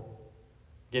authority?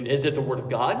 Again, is it the Word of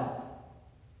God?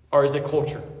 Or is it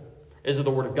culture? Is it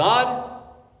the Word of God?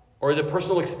 Or is it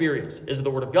personal experience? Is it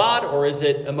the Word of God? Or is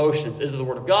it emotions? Is it the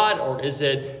Word of God? Or is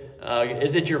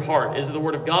it your heart? Is it the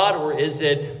Word of God? Or is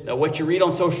it what you read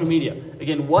on social media?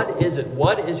 Again, what is it?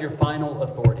 What is your final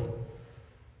authority?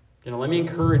 Let me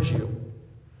encourage you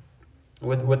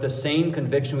with the same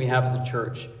conviction we have as a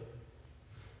church.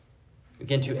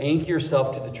 Again, to anchor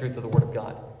yourself to the truth of the Word of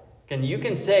God. Again, you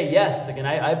can say, yes, again,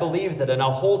 I believe that and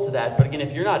I'll hold to that. But again,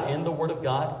 if you're not in the Word of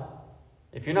God,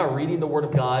 if you're not reading the Word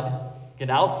of God, again,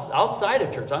 outside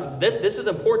of church, this is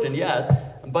important, yes,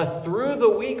 but through the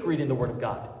week reading the Word of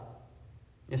God,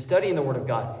 studying the Word of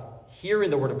God, hearing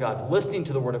the Word of God, listening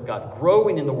to the Word of God,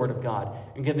 growing in the Word of God,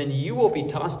 again, then you will be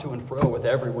tossed to and fro with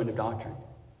every wind of doctrine.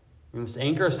 We must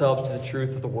anchor ourselves to the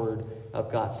truth of the Word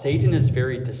of God. Satan is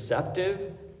very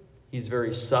deceptive. He's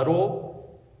very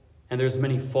subtle. And there's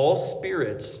many false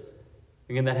spirits,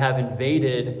 again, that have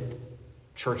invaded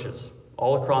churches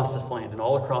all across this land and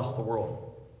all across the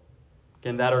world.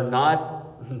 Again, that are not,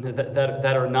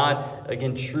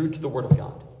 again, true to the Word of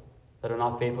God. That are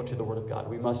not faithful to the Word of God.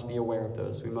 We must be aware of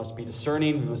those. We must be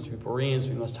discerning. We must be Bereans.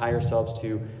 We must tie ourselves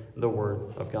to the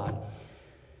Word of God.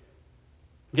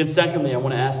 Again, secondly, I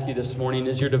want to ask you this morning,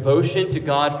 is your devotion to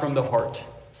God from the heart?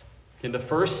 And the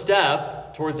first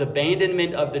step towards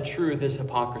abandonment of the truth is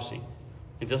hypocrisy.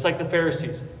 And just like the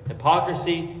Pharisees,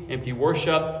 hypocrisy, empty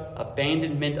worship,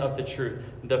 abandonment of the truth.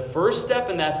 The first step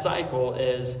in that cycle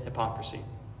is hypocrisy.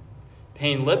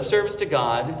 Paying lip service to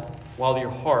God while your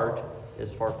heart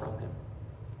is far from Him.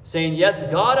 Saying, yes,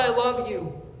 God, I love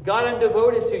you. God, I'm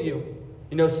devoted to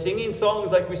you. Singing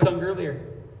songs like we sung earlier.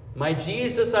 My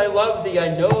Jesus, I love thee.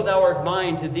 I know thou art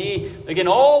mine. To thee, again,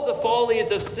 all the follies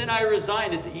of sin I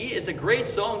resign. It's a great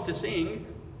song to sing.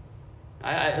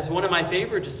 It's one of my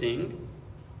favorite to sing.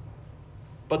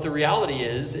 But the reality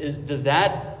is does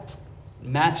that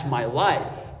match my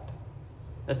life?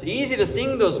 It's easy to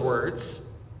sing those words.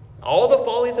 All the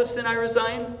follies of sin I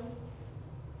resign.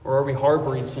 Or are we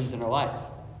harboring sins in our life?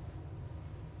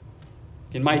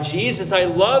 In my Jesus, I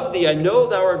love thee. I know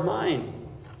thou art mine.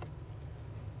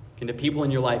 And do people in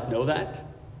your life know that?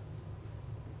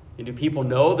 And do people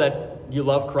know that you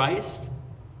love Christ?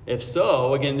 If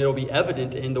so, again, it'll be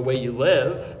evident in the way you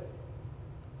live.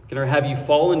 Or have you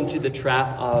fallen into the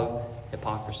trap of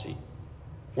hypocrisy?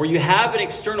 Where you have an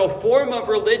external form of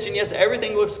religion. Yes,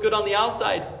 everything looks good on the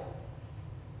outside.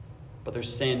 But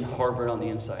there's sin harbored on the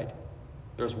inside.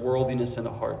 There's worldliness in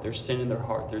the heart. There's sin in their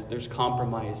heart. There's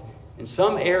compromise in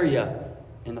some area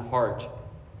in the heart.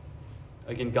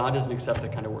 Again, God doesn't accept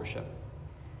that kind of worship.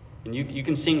 And you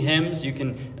can sing hymns, you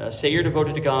can say you're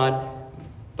devoted to God,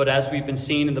 But as we've been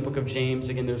seeing in the book of James,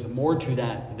 again, there's more to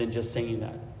that than just saying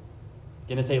that.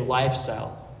 Again, it's a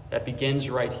lifestyle that begins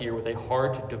right here with a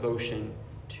heart devotion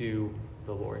to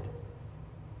the Lord.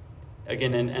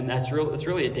 Again, and that's it's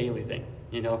really a daily thing,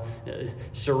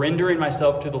 surrendering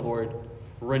myself to the Lord,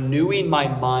 renewing my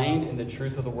mind in the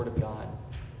truth of the Word of God,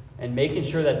 and making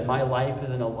sure that my life is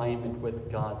in alignment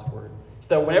with God's Word.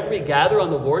 So that whenever we gather on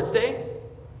the Lord's Day,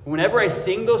 whenever I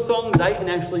sing those songs, I can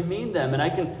actually mean them, and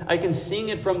I can sing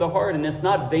it from the heart, and it's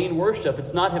not vain worship,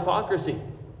 it's not hypocrisy.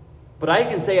 But I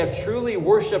can say I've truly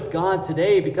worshiped God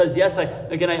today because, yes,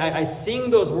 I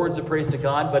sing those words of praise to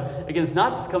God, but again, it's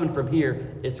not just coming from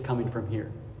here, it's coming from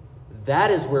here. That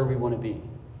is where we want to be.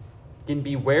 Again,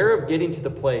 beware of getting to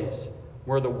the place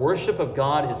where the worship of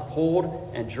God is cold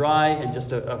and dry and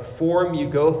just a form you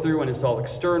go through and it's all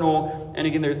external. And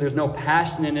again, there's no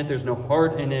passion in it, there's no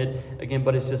heart in it, again,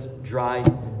 but it's just dry,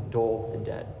 dull, and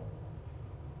dead.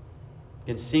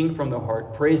 Again, sing from the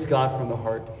heart, praise God from the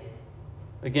heart.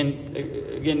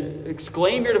 Again,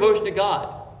 exclaim your devotion to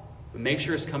God, but make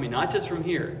sure it's coming not just from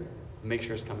here, but make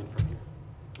sure it's coming from here.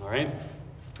 All right,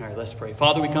 let's pray.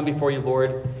 Father, we come before you,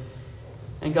 Lord.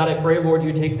 And God, I pray, Lord,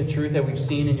 you take the truth that we've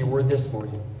seen in your word this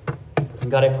morning. And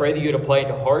God, I pray that you'd apply it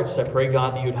to hearts. I pray,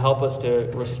 God, that you'd help us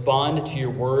to respond to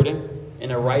your word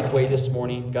in a right way this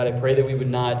morning. God, I pray that we would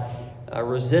not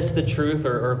resist the truth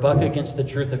or buck against the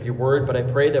truth of your word, but I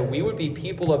pray that we would be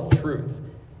people of truth,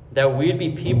 that we'd be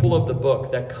people of the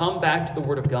book, that come back to the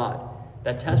word of God,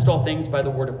 that test all things by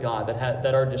the word of God,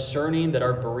 that are discerning, that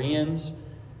are Bereans.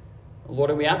 Lord,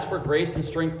 and we ask for grace and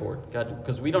strength, Lord, God,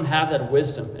 because we don't have that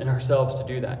wisdom in ourselves to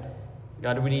do that.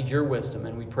 God, we need your wisdom,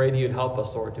 and we pray that you'd help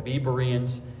us, Lord, to be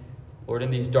Bereans, Lord,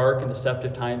 in these dark and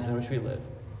deceptive times in which we live.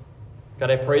 God,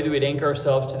 I pray that we'd anchor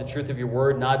ourselves to the truth of your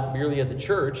word, not merely as a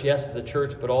church, yes, as a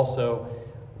church, but also,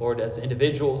 Lord, as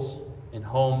individuals, in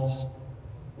homes.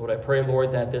 Lord, I pray,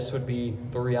 Lord, that this would be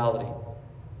the reality.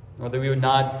 Lord, that we would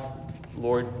not,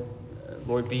 Lord,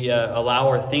 allow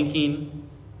our thinking,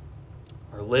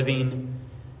 our living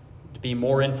to be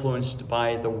more influenced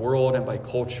by the world and by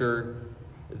culture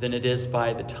than it is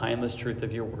by the timeless truth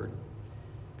of your word.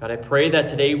 God, I pray that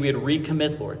today we would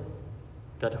recommit, Lord,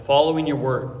 God, to following your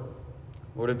word,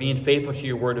 Lord, of being faithful to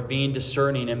your word, of being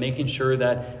discerning and making sure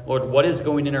that, Lord, what is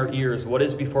going in our ears, what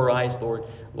is before our eyes, Lord,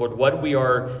 what we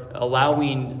are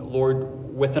allowing,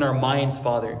 Lord, within our minds,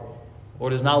 Father,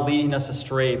 Lord, is not leading us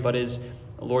astray, but is,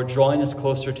 Lord, drawing us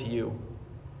closer to you.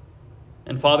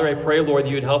 And Father, I pray, Lord, that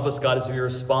you would help us, God, as we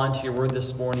respond to your word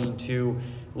this morning to,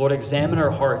 Lord, examine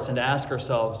our hearts and to ask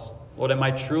ourselves, Lord, am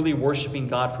I truly worshiping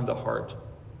God from the heart?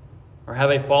 Or have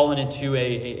I fallen into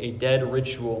a dead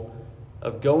ritual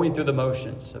of going through the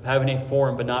motions, of having a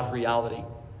form but not reality?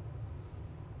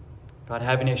 God,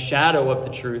 having a shadow of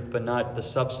the truth but not the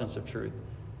substance of truth.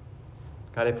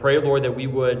 God, I pray, Lord, that we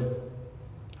would,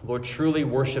 Lord, truly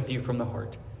worship you from the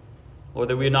heart. Lord,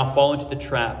 that we would not fall into the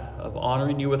trap of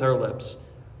honoring you with our lips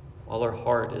while our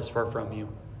heart is far from you,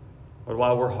 or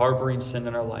while we're harboring sin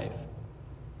in our life.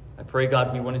 I pray,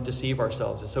 God, we wouldn't deceive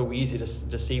ourselves. It's so easy to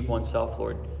deceive oneself,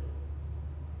 Lord,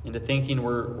 into thinking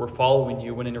we're following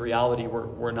you when in reality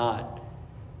we're not.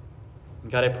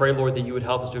 And God, I pray, Lord, that you would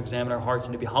help us to examine our hearts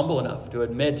and to be humble enough to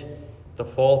admit the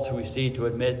faults we see, to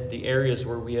admit the areas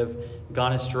where we have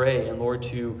gone astray, and Lord,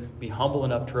 to be humble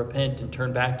enough to repent and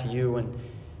turn back to you, and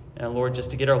Lord, just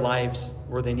to get our lives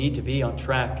where they need to be on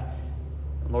track.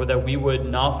 And Lord, that we would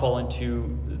not fall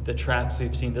into the traps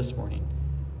we've seen this morning.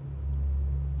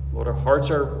 Lord, our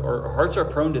hearts are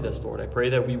prone to this, Lord. I pray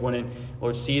that we wouldn't,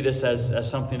 Lord, see this as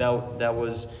something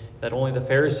that only the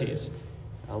Pharisees,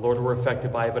 Lord, were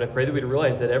affected by. But I pray that we'd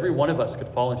realize that every one of us could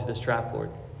fall into this trap, Lord.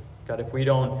 God, if we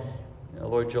don't,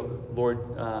 Lord,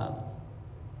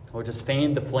 just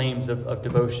fan the flames of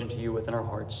devotion to you within our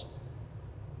hearts.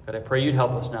 God, I pray you'd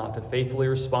help us now to faithfully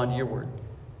respond to your word.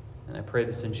 And I pray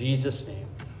this in Jesus' name.